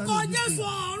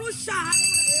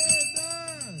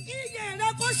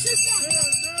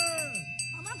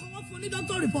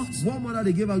doctor report. One mother,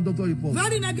 they gave her doctor report.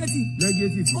 Very negative.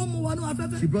 Negative.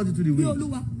 She brought it to the wind.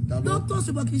 Doctors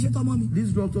report. This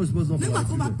doctor is supposed to not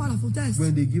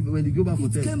when they go back for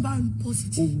test, it came back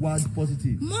positive. Oh, was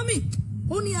positive. Mommy.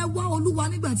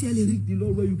 Seek the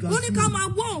Lord where you can see. He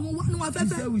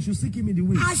said we should seek him in the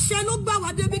wind. It is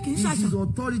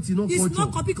authority, not culture. It's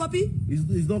not copy.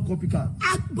 It's not copycat.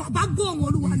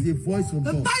 It's a voice from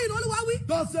God.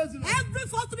 God says every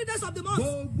 3 days of the month.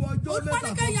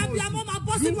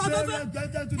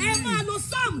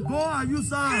 Go and use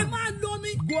sand. Go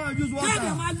and use water.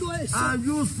 And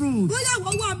use fruit.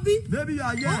 Maybe you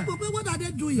are here. What are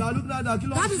they doing?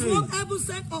 That is what heaven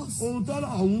sent us.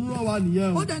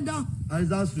 Hold them down. And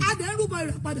that's true.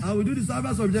 And we do the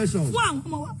service of redemption for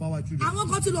our children.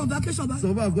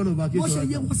 Some have gone on vacation.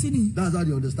 That's how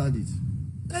they understand it.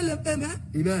 Amen.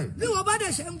 Amen.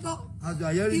 As you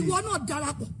are hearing it,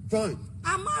 fine.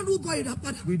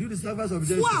 We do the service of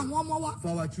redemption for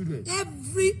our children.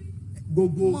 Every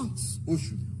month.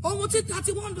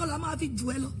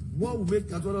 What will make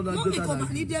 $31 greater than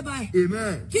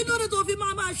amen.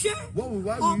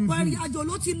 Why will you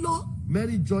do?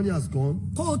 Many journey has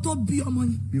gone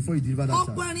before you deliver that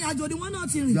child.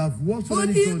 You have walked so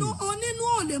many journeys.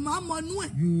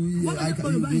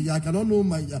 I cannot know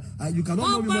you cannot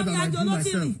know me more than I do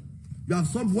myself. You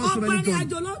have walked so many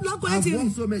journeys. Your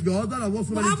husband has walked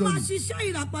so many journeys.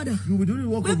 You will be doing the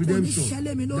work of redemption.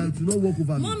 That you will not walk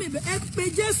over me.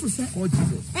 Call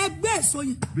Jesus.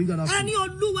 Bring that up. Say,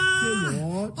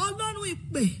 Lord,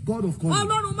 God of covenant.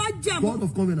 God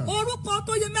of covenant.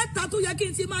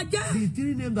 The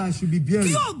 3 names that I should be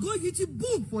bearing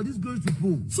for this glory to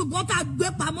boom.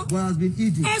 What has been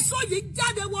eaten. This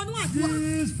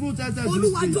fruit enters into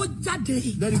this thing.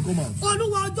 Let it come out.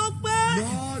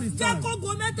 Lord, it's time. Let my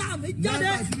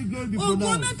 3 glory be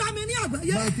pronounced. My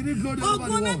 3 glory over the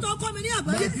world.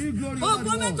 My 3 glory over the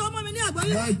world.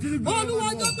 My 3 glory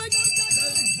over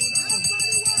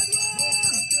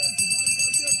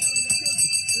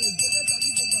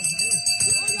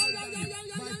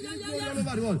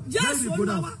the world. Yes,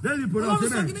 let me pronounce.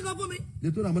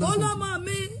 They told her mother,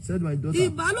 said my daughter,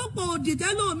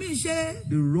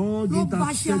 the wrong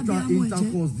sexual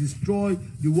intercourse destroy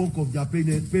the work of their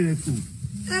parenthood.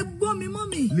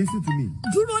 Listen to me.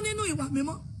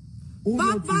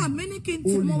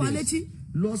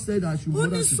 Lord said I should tell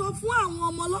the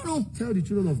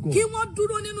children of God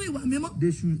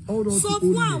they should hold on to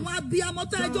holiness.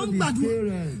 Tell the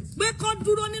parents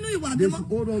they should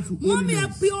hold on to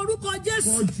holiness.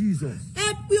 Call Jesus.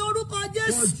 Call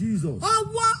Jesus.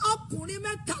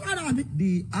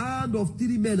 The hand of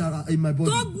 3 men are in my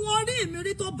body that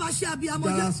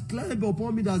has climbed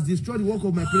upon me, that has destroyed the work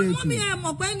of my parents. Don't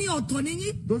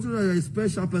you know you're a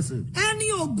special person?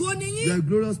 ògo ni yín. You are a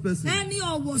glorious person. Ẹni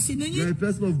ọ̀wọ̀ sì ni yín. You are a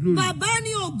person of glory. Bàbá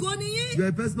ẹni ògo ni yín. You are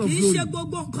a person of glory. Kì í ṣe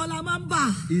gbogbo nǹkan la máa ń bà.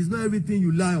 It's not everything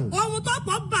you lie on. Ohun tó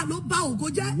pọ̀ bà ló bà ògo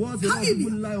jẹ́. What a lot of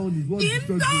people lie on is what destroys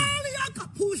you. Ìdáríyá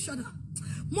kàpúṣọ̀dà.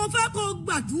 Mo fẹ́ kó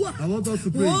gbàdúrà. I want us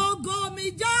to pray. Ògo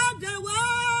mi jáde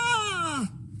wá.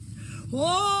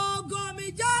 Ògo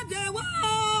mi jáde wá.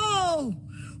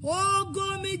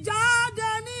 Ògo mi jáde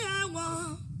ní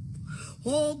ẹ̀wọ̀n.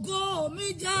 Ògo mi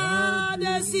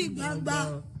jáde sí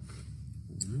gbangba.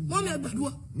 Mọ́mí ẹ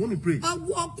gbàdúrà. Mommy pray.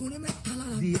 Awọ ọkùnrin mẹ́ta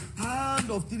lára. The hand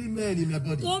of 3 men in my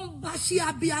body. Ó ń bá sí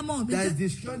abiyamọ mi. That is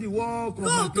destroying the work of my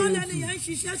lóòótọ́ parents. lẹ́nu yẹn ń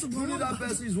ṣiṣẹ́ ṣùgbọ́n Truly that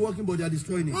person is working but they are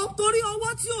destroying it. Torí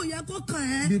ọwọ́ tí ò yẹ kó kàn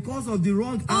ẹ́. Because of the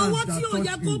wrong hand that touched you. Ọwọ́ tí ò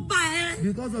yẹ kó bà ẹ́.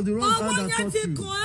 Because of the wrong hand that touched you. Ọwọ́ yẹn ti kàn ẹ́.